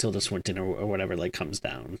when Tilda Swinton or whatever like comes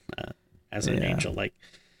down as an angel, like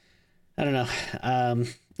I don't know,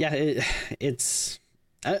 it's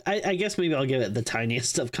I guess maybe I'll give it the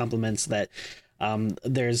tiniest of compliments that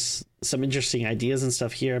there's some interesting ideas and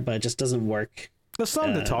stuff here, but it just doesn't work. There's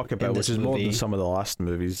something to talk about, which is more than some of the last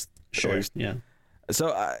movies. Sure, yeah. So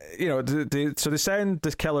so they send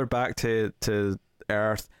the killer back to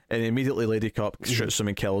Earth, and immediately Lady Cop shoots him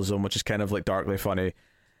and kills him, which is kind of like darkly funny.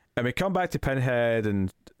 And we come back to Pinhead,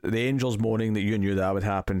 and the angel's moaning that you knew that would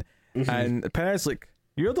happen. And Pinhead's like,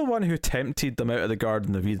 you're the one who tempted them out of the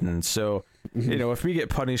Garden of Eden, so if we get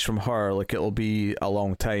punished from her, like it'll be a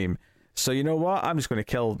long time. So you know what? I'm just going to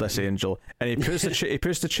kill this angel. And he puts he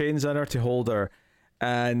puts the chains on her to hold her.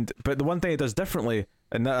 But the one thing he does differently,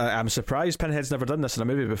 and I'm surprised Pinhead's never done this in a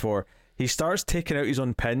movie before, he starts taking out his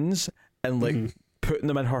own pins and like putting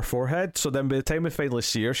them in her forehead. So then by the time we finally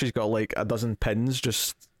see her, she's got like a dozen pins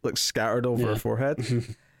just like scattered over her forehead.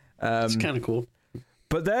 It's kind of cool.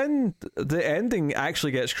 But then the ending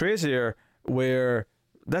actually gets crazier, where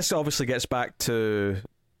this obviously gets back to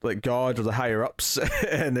like God or the higher ups,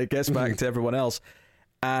 and it gets back to everyone else.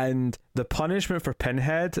 And the punishment for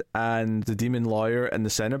Pinhead and the demon lawyer and the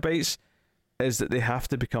Cenobites is that they have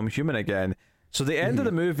to become human again. So the end of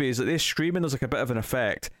the movie is that they scream and there's like a bit of an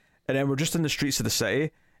effect, and then we're just in the streets of the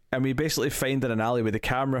city, and we basically find in an alleyway, the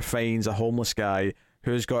camera finds a homeless guy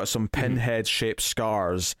who's got some Pinhead shaped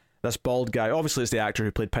scars. This bald guy, obviously it's the actor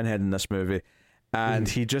who played Pinhead in this movie, and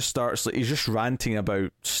he just starts, he's just ranting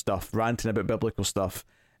about biblical stuff,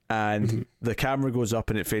 and the camera goes up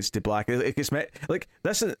and it fades to black. It gets like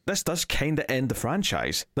this does kind of end the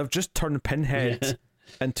franchise. They've just turned Pinhead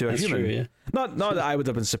into a human. True, yeah. Not that I would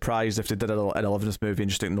have been surprised if they did an 11th movie and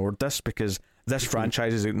just ignored this, because this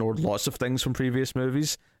franchise has ignored lots of things from previous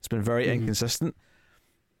movies. It's been very inconsistent.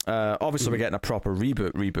 Obviously we're getting a proper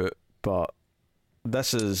reboot, but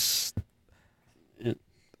this is,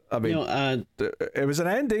 I mean, it was an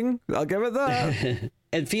ending, I'll give it that.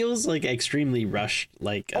 It feels like extremely rushed.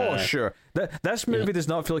 Like sure, this movie does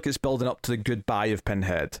not feel like it's building up to the goodbye of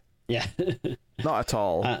Pinhead. Yeah. Not at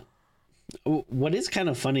all. What is kind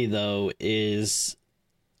of funny though is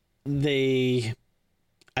it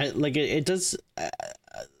does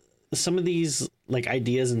some of these like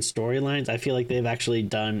ideas and storylines I feel like they've actually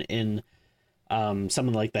done in some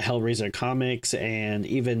of like the Hellraiser comics, and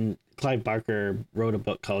even Clive Barker wrote a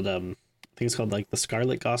book called I think it's called like The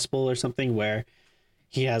Scarlet Gospel or something, where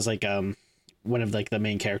he has like one of like the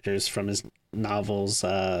main characters from his novels,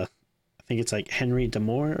 I think it's like Henry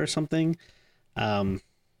Damore or something.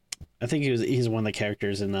 I think he's one of the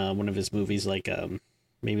characters in one of his movies, like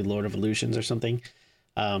maybe Lord of Illusions or something.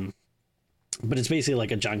 But it's basically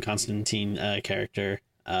like a John Constantine character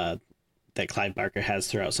that Clive Barker has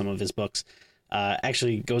throughout some of his books.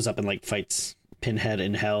 Actually goes up and like fights Pinhead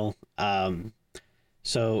in hell.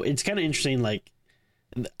 So it's kind of interesting. Like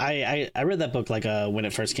I read that book like when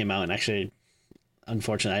it first came out, and actually,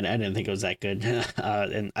 unfortunately, I didn't think it was that good.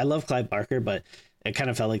 And I love Clive Barker, but it kind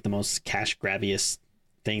of felt like the most cash grabbiest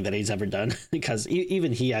thing that he's ever done, because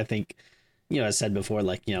even he, I think, has said before,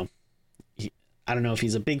 like, I don't know if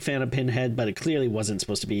he's a big fan of Pinhead, but it clearly wasn't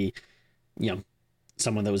supposed to be,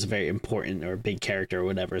 someone that was a very important or a big character or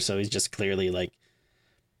whatever. So he's just clearly like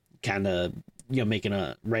kind of,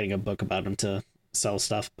 writing a book about him to sell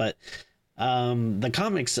stuff. But the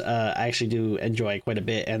comics I actually do enjoy quite a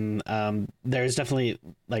bit, and there's definitely,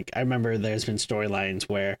 like, I remember there's been storylines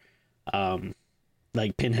where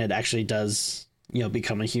like Pinhead actually does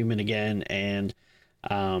become a human again, and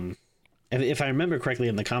if I remember correctly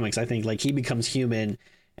in the comics, I think like he becomes human,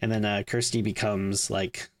 and then Kirsty becomes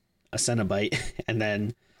like a Cenobite, and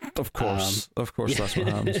then of course that's what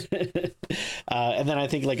happens. And then I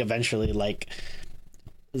think like eventually like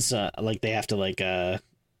so like they have to like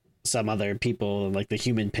some other people, like the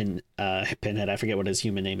human Pinhead. I forget what his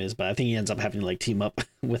human name is, but I think he ends up having to like team up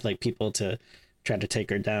with like people to try to take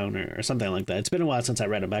her down or something like that. It's been a while since I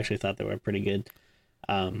read them. I actually thought they were pretty good.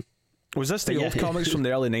 Was this the old comics from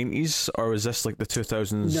the early 90s, or was this like the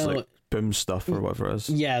 2000s like Boom stuff or whatever it is?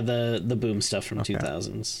 Yeah, the Boom stuff from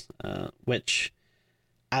 2000s, which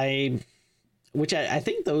I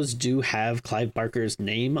think those do have Clive Barker's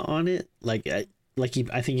name on it. I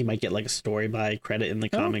think he might get like a story by credit in the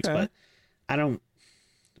comics, but I don't.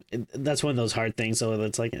 That's one of those hard things. So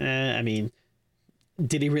it's like, I mean,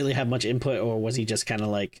 did he really have much input, or was he just kind of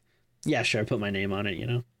like, yeah, sure, put my name on it, you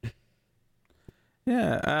know?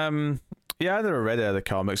 Yeah, yeah, I never read any of the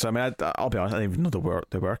comics. I mean, I'll be honest, I didn't even know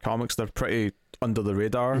they were comics. They're pretty under the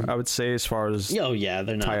radar, I would say, as far as they're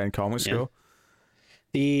not tie-in comics go.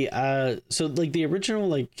 So like the original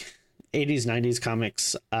like 80s 90s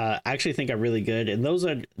comics, I actually think are really good, and those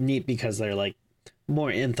are neat because they're like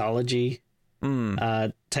more anthology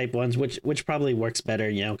type ones, which probably works better,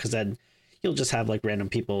 you know, because then you'll just have like random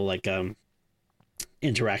people like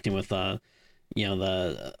interacting with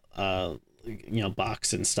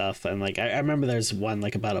box and stuff. And like I remember there's one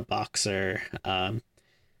like about a boxer, and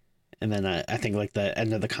then I think like the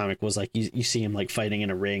end of the comic was like you see him like fighting in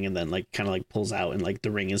a ring, and then like kind of like pulls out, and like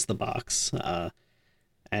the ring is the box.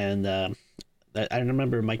 And I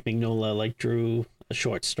remember Mike Mignola like drew a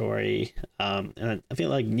short story, and I feel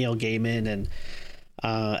like Neil Gaiman and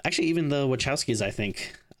actually even the Wachowskis, I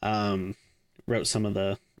think, wrote some of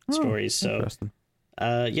the stories. So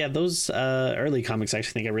those early comics I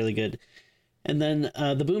actually think are really good. And then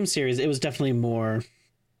the Boom series, it was definitely more,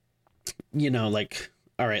 you know, like,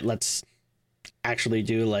 all right, let's actually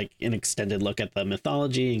do like an extended look at the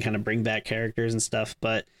mythology and kind of bring back characters and stuff.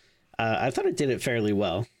 But I thought it did it fairly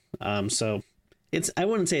well. So I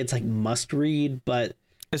wouldn't say it's like must read, but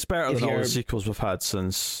it's better than all the sequels we've had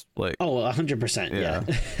since like 100%. Yeah.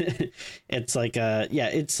 It's like I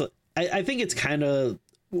think it's kind of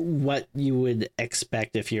what you would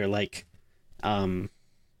expect if you're like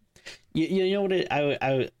you know what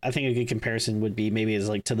I think a good comparison would be maybe is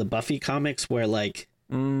like to the Buffy comics, where like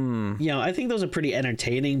you know, I think those are pretty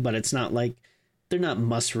entertaining, but it's not like they're not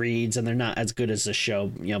must reads, and they're not as good as the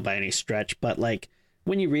show, you know, by any stretch. But like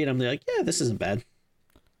when you read them, they're like, yeah, this isn't bad.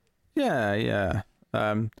 Yeah.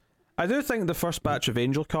 I do think the first batch of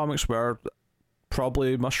Angel comics were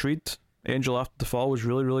probably must read. Angel After the Fall was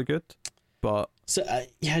really, really good. But so I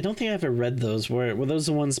don't think I ever read those. Were those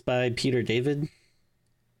the ones by Peter David?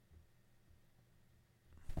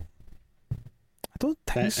 I don't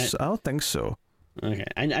think so. Okay,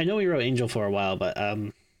 I know he wrote Angel for a while, but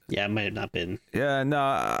yeah, it might have not been. Yeah,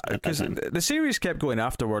 no, because the series kept going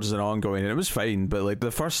afterwards and ongoing, and it was fine. But like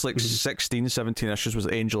the first like 16, 17 issues was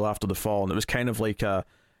Angel After the Fall, and it was kind of like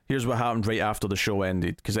here's what happened right after the show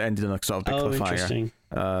ended, because it ended in a sort of cliffhanger. Interesting.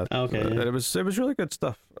 Okay, it was really good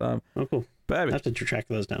stuff. Cool. But anyway, I have to track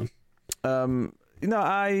those down. You know,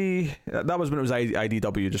 that was when it was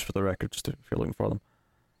IDW, just for the record, just if you're looking for them.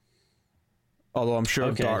 Although I'm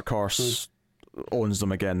sure Dark Horse owns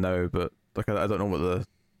them again now, but like I don't know what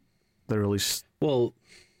the release. Well,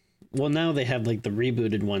 now they have like the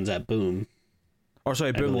rebooted ones at Boom. Or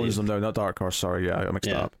sorry, Boom owns them now, not Dark Horse. Sorry, yeah, I mixed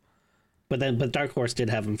that up. But Dark Horse did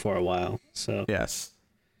have them for a while, so yes,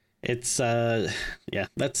 it's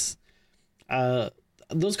that's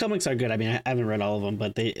those comics are good. I mean, I haven't read all of them,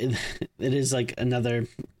 but it is like another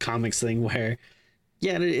comics thing where.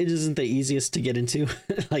 Yeah, it isn't the easiest to get into.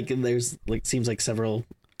 Like there's like seems like several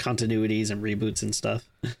continuities and reboots and stuff.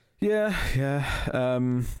 Yeah.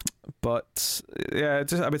 But yeah,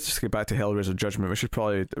 I would just get back to Hellraiser Judgment. We should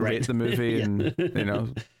probably rate the movie and you know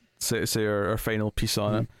say our final piece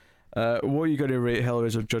on it. What are you going to rate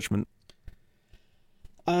Hellraiser Judgment?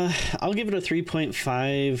 I'll give it a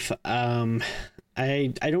 3.5.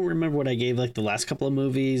 I don't remember what I gave like the last couple of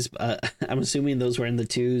movies. I'm assuming those were in the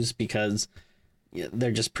 2s because.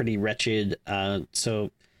 They're just pretty wretched.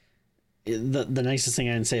 So the nicest thing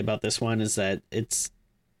I can say about this one is that it's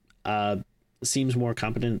seems more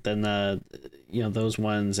competent than those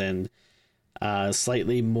ones, and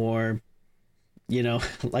slightly more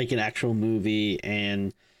like an actual movie,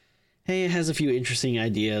 and hey, it has a few interesting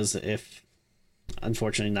ideas, if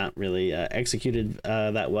unfortunately not really executed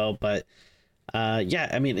that well, but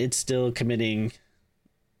I mean it's still committing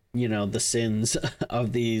the sins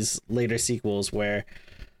of these later sequels where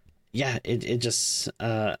it just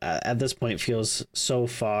at this point feels so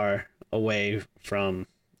far away from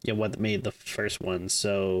what made the first one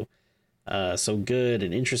so good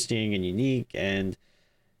and interesting and unique. And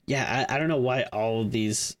I don't know why all of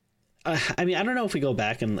these I mean, I don't know if we go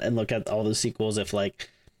back and look at all the sequels, if like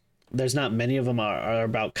there's not many of them are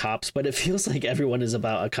about cops, but it feels like everyone is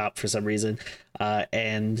about a cop for some reason.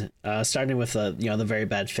 And starting with the very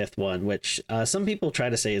bad fifth one, which some people try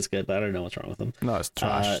to say is good, but I don't know what's wrong with them. No, it's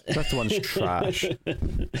trash. Fifth one's trash.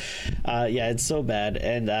 Yeah, it's so bad.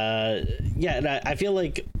 And and I feel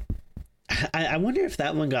like I wonder if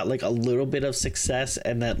that one got like a little bit of success,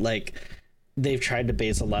 and that like they've tried to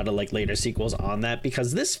base a lot of like later sequels on that,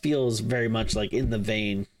 because this feels very much like in the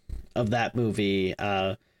vein of that movie,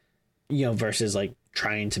 versus like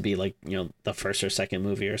trying to be like, the first or second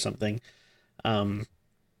movie or something.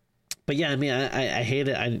 But yeah, I mean, I hate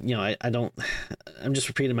it. I'm just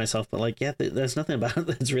repeating myself, but like, yeah, there's nothing about it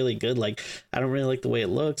that's really good. Like, I don't really like the way it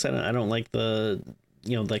looks. I don't like the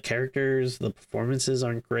characters, the performances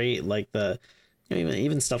aren't great. Like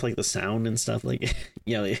even stuff like the sound and stuff, like,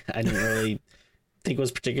 I didn't really think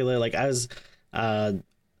was particular. Like I was, I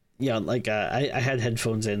had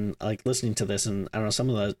headphones in, like listening to this, and I don't know, some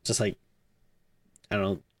of the just like, I don't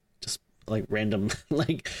know, just like random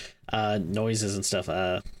like noises and stuff.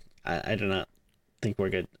 I do not think we're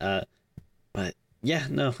good. But yeah,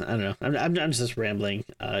 no, I don't know. I'm just rambling.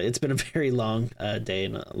 It's been a very long day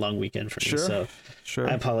and a long weekend for me. So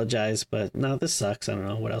I apologize, but no, this sucks. I don't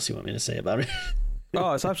know what else you want me to say about it.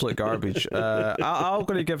 Oh, it's absolute garbage. I'm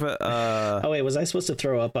going to give it. Oh wait, was I supposed to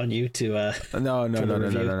throw up on you to? No.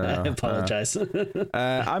 I apologize.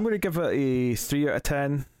 I'm going to give it a 3 out of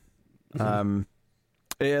 10.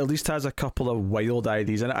 It at least has a couple of wild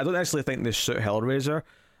ideas, and I don't actually think they suit Hellraiser,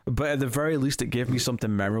 but at the very least, it gave me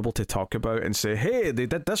something memorable to talk about and say, "Hey, they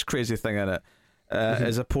did this crazy thing in it,"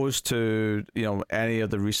 as opposed to any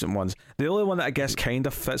of the recent ones. The only one that I guess kind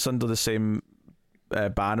of fits under the same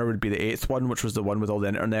banner would be the 8th one, which was the one with all the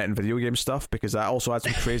internet and video game stuff, because that also had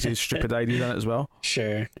some crazy stupid ideas in it as well.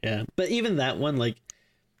 Sure, yeah, but even that one, like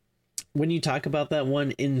when you talk about that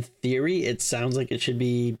one, in theory it sounds like it should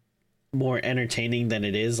be more entertaining than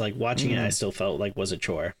it is. Like watching it, I still felt like was a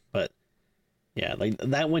chore, but yeah, like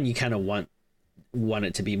that one you kind of want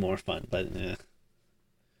it to be more fun, but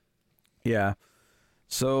yeah.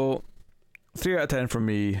 So 3 out of 10 from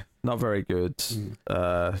me. Not very good.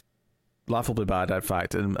 Laughably bad, in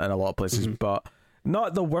fact, in a lot of places, but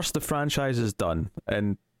not the worst the franchise has done.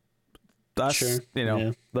 And that's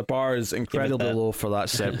the bar is incredibly low for that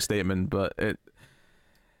statement, but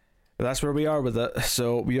that's where we are with it.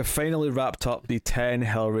 So we have finally wrapped up the 10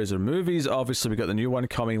 Hellraiser movies. Obviously, we got the new one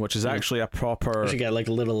coming, which is actually a proper. We should get like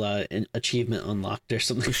a little achievement unlocked or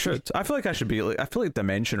something. We should. I feel like I should be. I feel like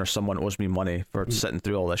Dimension or someone owes me money for sitting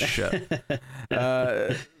through all this shit.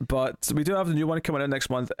 But we do have the new one coming out next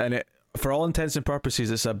month, and it, for all intents and purposes,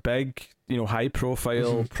 it's a big, high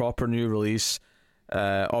profile, proper new release.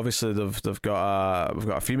 Obviously we've got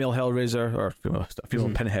a female Hellraiser, or a female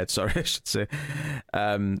Pinhead, sorry, I should say,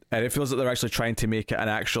 and it feels like they're actually trying to make it an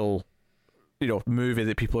actual movie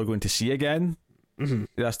that people are going to see again.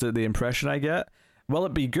 That's the impression I get. Will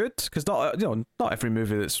it be good? Because not every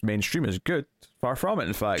movie that's mainstream is good, far from it,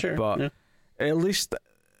 in fact. Sure, but at least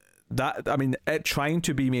that, I mean, it trying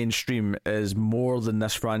to be mainstream is more than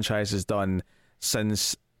this franchise has done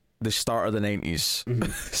since the start of the 90s.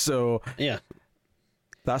 So yeah,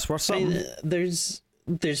 that's worth something. I mean,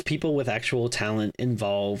 there's people with actual talent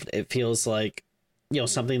involved. It feels like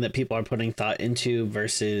something that people are putting thought into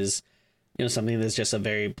versus something that's just a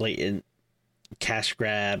very blatant cash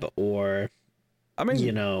grab, or I mean,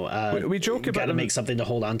 we joke about to make something to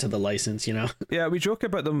hold on to the license. Yeah, we joke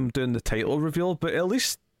about them doing the title reveal, but at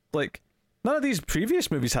least like none of these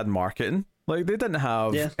previous movies had marketing. Like they didn't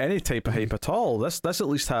have any type of hype at all. This at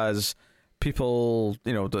least has people,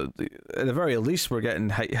 at the very least, we're getting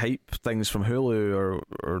hype things from Hulu,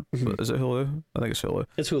 or is it Hulu? I think it's Hulu.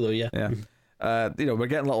 It's Hulu, yeah. We're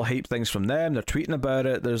getting little hype things from them. They're tweeting about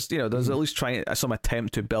it. There's at least trying some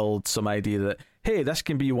attempt to build some idea that, hey, this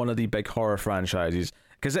can be one of the big horror franchises,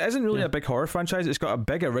 because it isn't really a big horror franchise. It's got a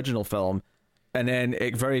big original film, and then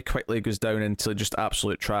it very quickly goes down into just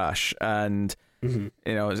absolute trash. And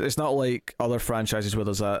it's not like other franchises where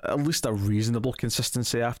there's at least a reasonable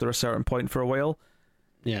consistency after a certain point for a while.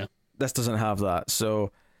 Yeah, this doesn't have that.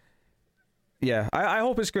 So yeah, I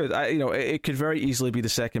hope it's good. It could very easily be the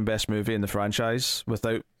second best movie in the franchise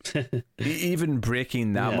without even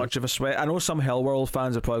breaking that much of a sweat. I know some Hellworld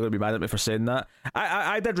fans are probably going to be mad at me for saying that.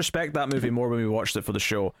 I did respect that movie more when we watched it for the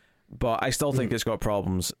show, but I still think it's got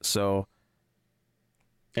problems. So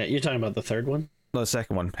yeah, you're talking about the third one? No, the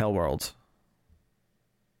second one, Hellworld.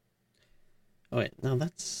 Oh wait, no,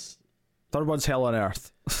 that's third one's Hell on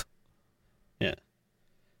Earth. Yeah.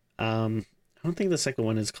 I don't think the second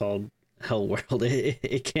one is called Hell World.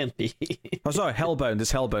 It can't be. Oh, sorry, Hellbound.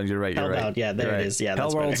 It's Hellbound. You're right. You're Hellbound. right. Yeah, there it is. Yeah,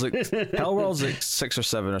 that's Hellworld's like 6 or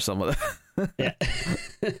 7 or something like that. Yeah.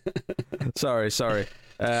 sorry.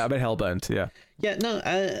 I meant Hellbound. Yeah. Yeah. No.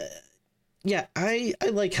 Yeah. I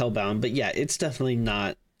like Hellbound, but yeah, it's definitely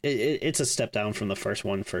not. It's a step down from the first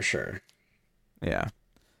one for sure. Yeah.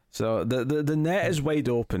 So the net is wide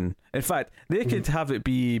open. In fact, they could have it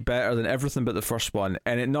be better than everything but the first one,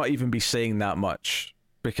 and it not even be saying that much,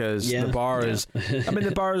 because the bar is. I mean,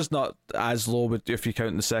 the bar is not as low, but if you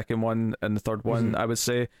count the second one and the third one, I would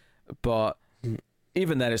say, but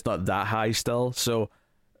even then, it's not that high still. So,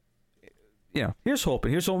 here's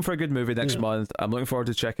hoping. Here's hoping for a good movie next month. I'm looking forward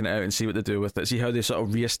to checking it out and see what they do with it. See how they sort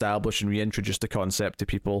of reestablish and reintroduce the concept to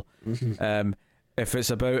people. If it's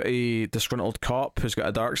about a disgruntled cop who's got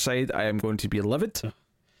a dark side, I am going to be livid.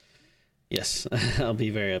 Yes, I'll be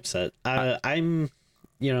very upset. I'm,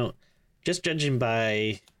 just judging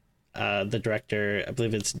by the director, I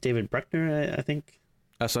believe it's David Bruckner, I think.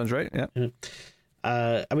 That sounds right, yeah.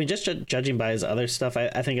 I mean, just judging by his other stuff,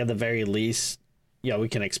 I think at the very least, we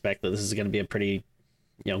can expect that this is going to be a pretty,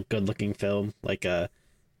 good-looking film. Like,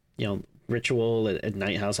 Ritual and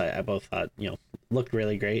Night House, I both thought, looked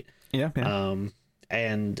really great. Yeah.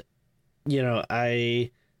 And I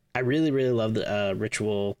really really loved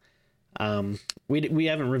Ritual. We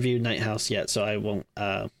haven't reviewed Night House yet, so I won't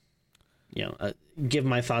give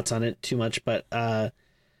my thoughts on it too much, but I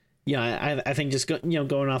think just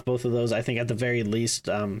going off both of those, I think at the very least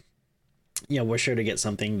we're sure to get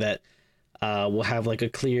something that will have like a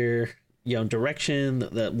clear direction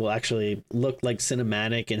that will actually look like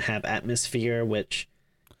cinematic and have atmosphere, which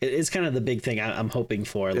it's kind of the big thing I'm hoping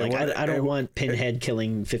for. Like, I don't want Pinhead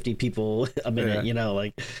killing 50 people a minute,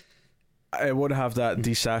 like. I want to have that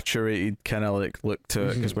desaturated kind of like look to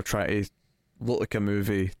it, because we're trying to look like a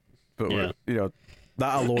movie, but we're,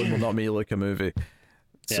 that alone will not make it like a movie.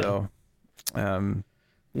 So, we're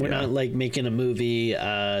not like making a movie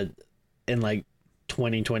in like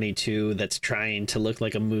 2022 that's trying to look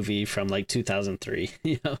like a movie from like 2003.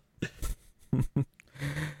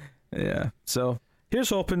 Yeah. So. Here's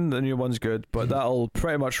hoping the new one's good, but that'll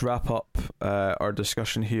pretty much wrap up our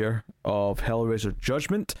discussion here of Hellraiser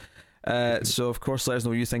Judgment. So, of course, let us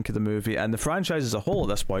know what you think of the movie and the franchise as a whole at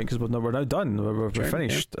this point, because we're now done. We're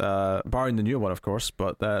finished, barring the new one, of course,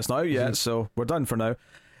 but it's not out yet, so we're done for now.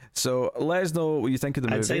 So let us know what you think of the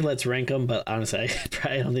movie. I'd say let's rank them, but honestly, I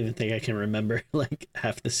probably don't even think I can remember like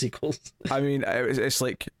half the sequels. I mean, it's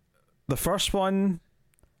like the first one,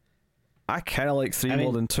 I kind of like 3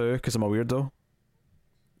 more than 2 because I'm a weirdo.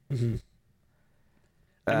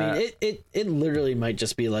 I mean, it literally might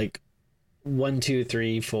just be like 1, 2,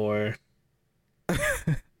 3, 4,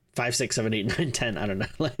 5, 6, 7, 8, 9, 10. I don't know.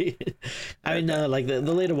 Like, I mean, like the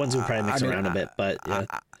later ones will probably mix around a bit, but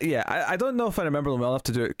I don't know if I remember them well enough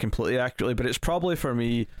to do it completely accurately, but it's probably for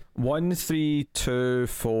me 1, 3, 2,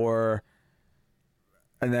 4,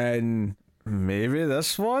 and then maybe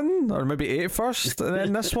this one, or maybe 8 first, and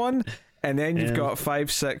then this one. And then you've got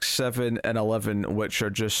 5, 6, 7, and 11, which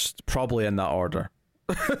are just probably in that order.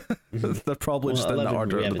 They're probably just in that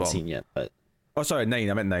order at the bottom. We haven't seen yet, but oh, sorry,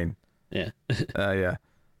 9. I meant 9. Yeah.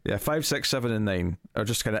 Yeah. 5, 6, 7, and 9 are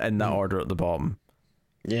just kind of in that order at the bottom.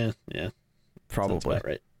 Yeah. Probably. That's about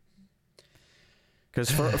right.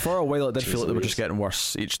 Because for a while it did feel like they were just getting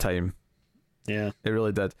worse each time. Yeah. It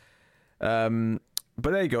really did.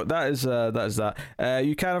 But there you go. That is that.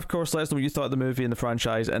 You can, of course, let us know what you thought of the movie and the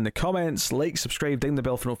franchise in the comments. Like, subscribe, ding the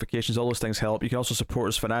bell for notifications. All those things help. You can also support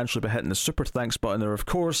us financially by hitting the super thanks button there. Of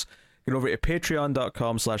course, get over to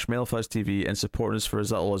patreon.com/MailFuzzTV and support us for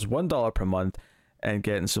as little as $1 per month and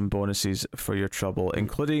getting some bonuses for your trouble,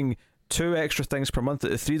 including 2 extra things per month. At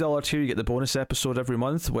the $3 tier, you get the bonus episode every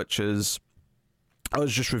month, which is I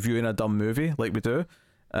was just reviewing a dumb movie like we do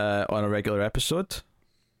on a regular episode.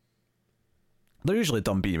 They're usually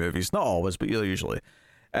dumb B movies, not always, but usually.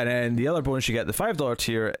 And then the other bonus you get, the $5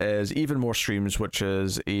 tier, is Even More Streams, which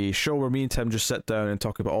is a show where me and Tim just sit down and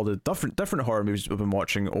talk about all the different horror movies we've been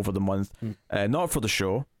watching over the month. Not for the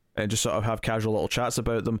show, and just sort of have casual little chats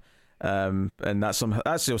about them. And that's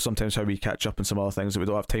sometimes how we catch up on some other things that we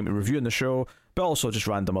don't have time to review in the show, but also just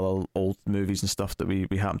random other old movies and stuff that we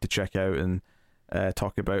happen to check out and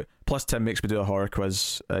talk about. Plus, Tim makes me do a horror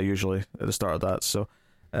quiz usually at the start of that, so...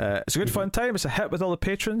 it's a good fun time. It's a hit with all the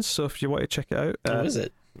patrons, so if you want to check it out, is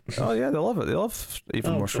it? Oh yeah, they love it. They love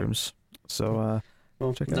Even More Streams. So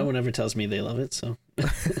well, check it no out. one ever tells me they love it. So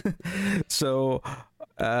so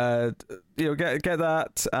get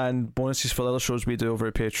that and bonuses for the other shows we do over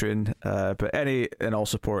at Patreon. But any and all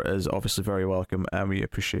support is obviously very welcome, and we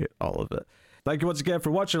appreciate all of it. Thank you once again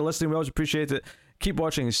for watching and listening. We always appreciate it. Keep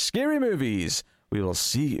watching scary movies. We will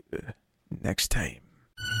see you next time.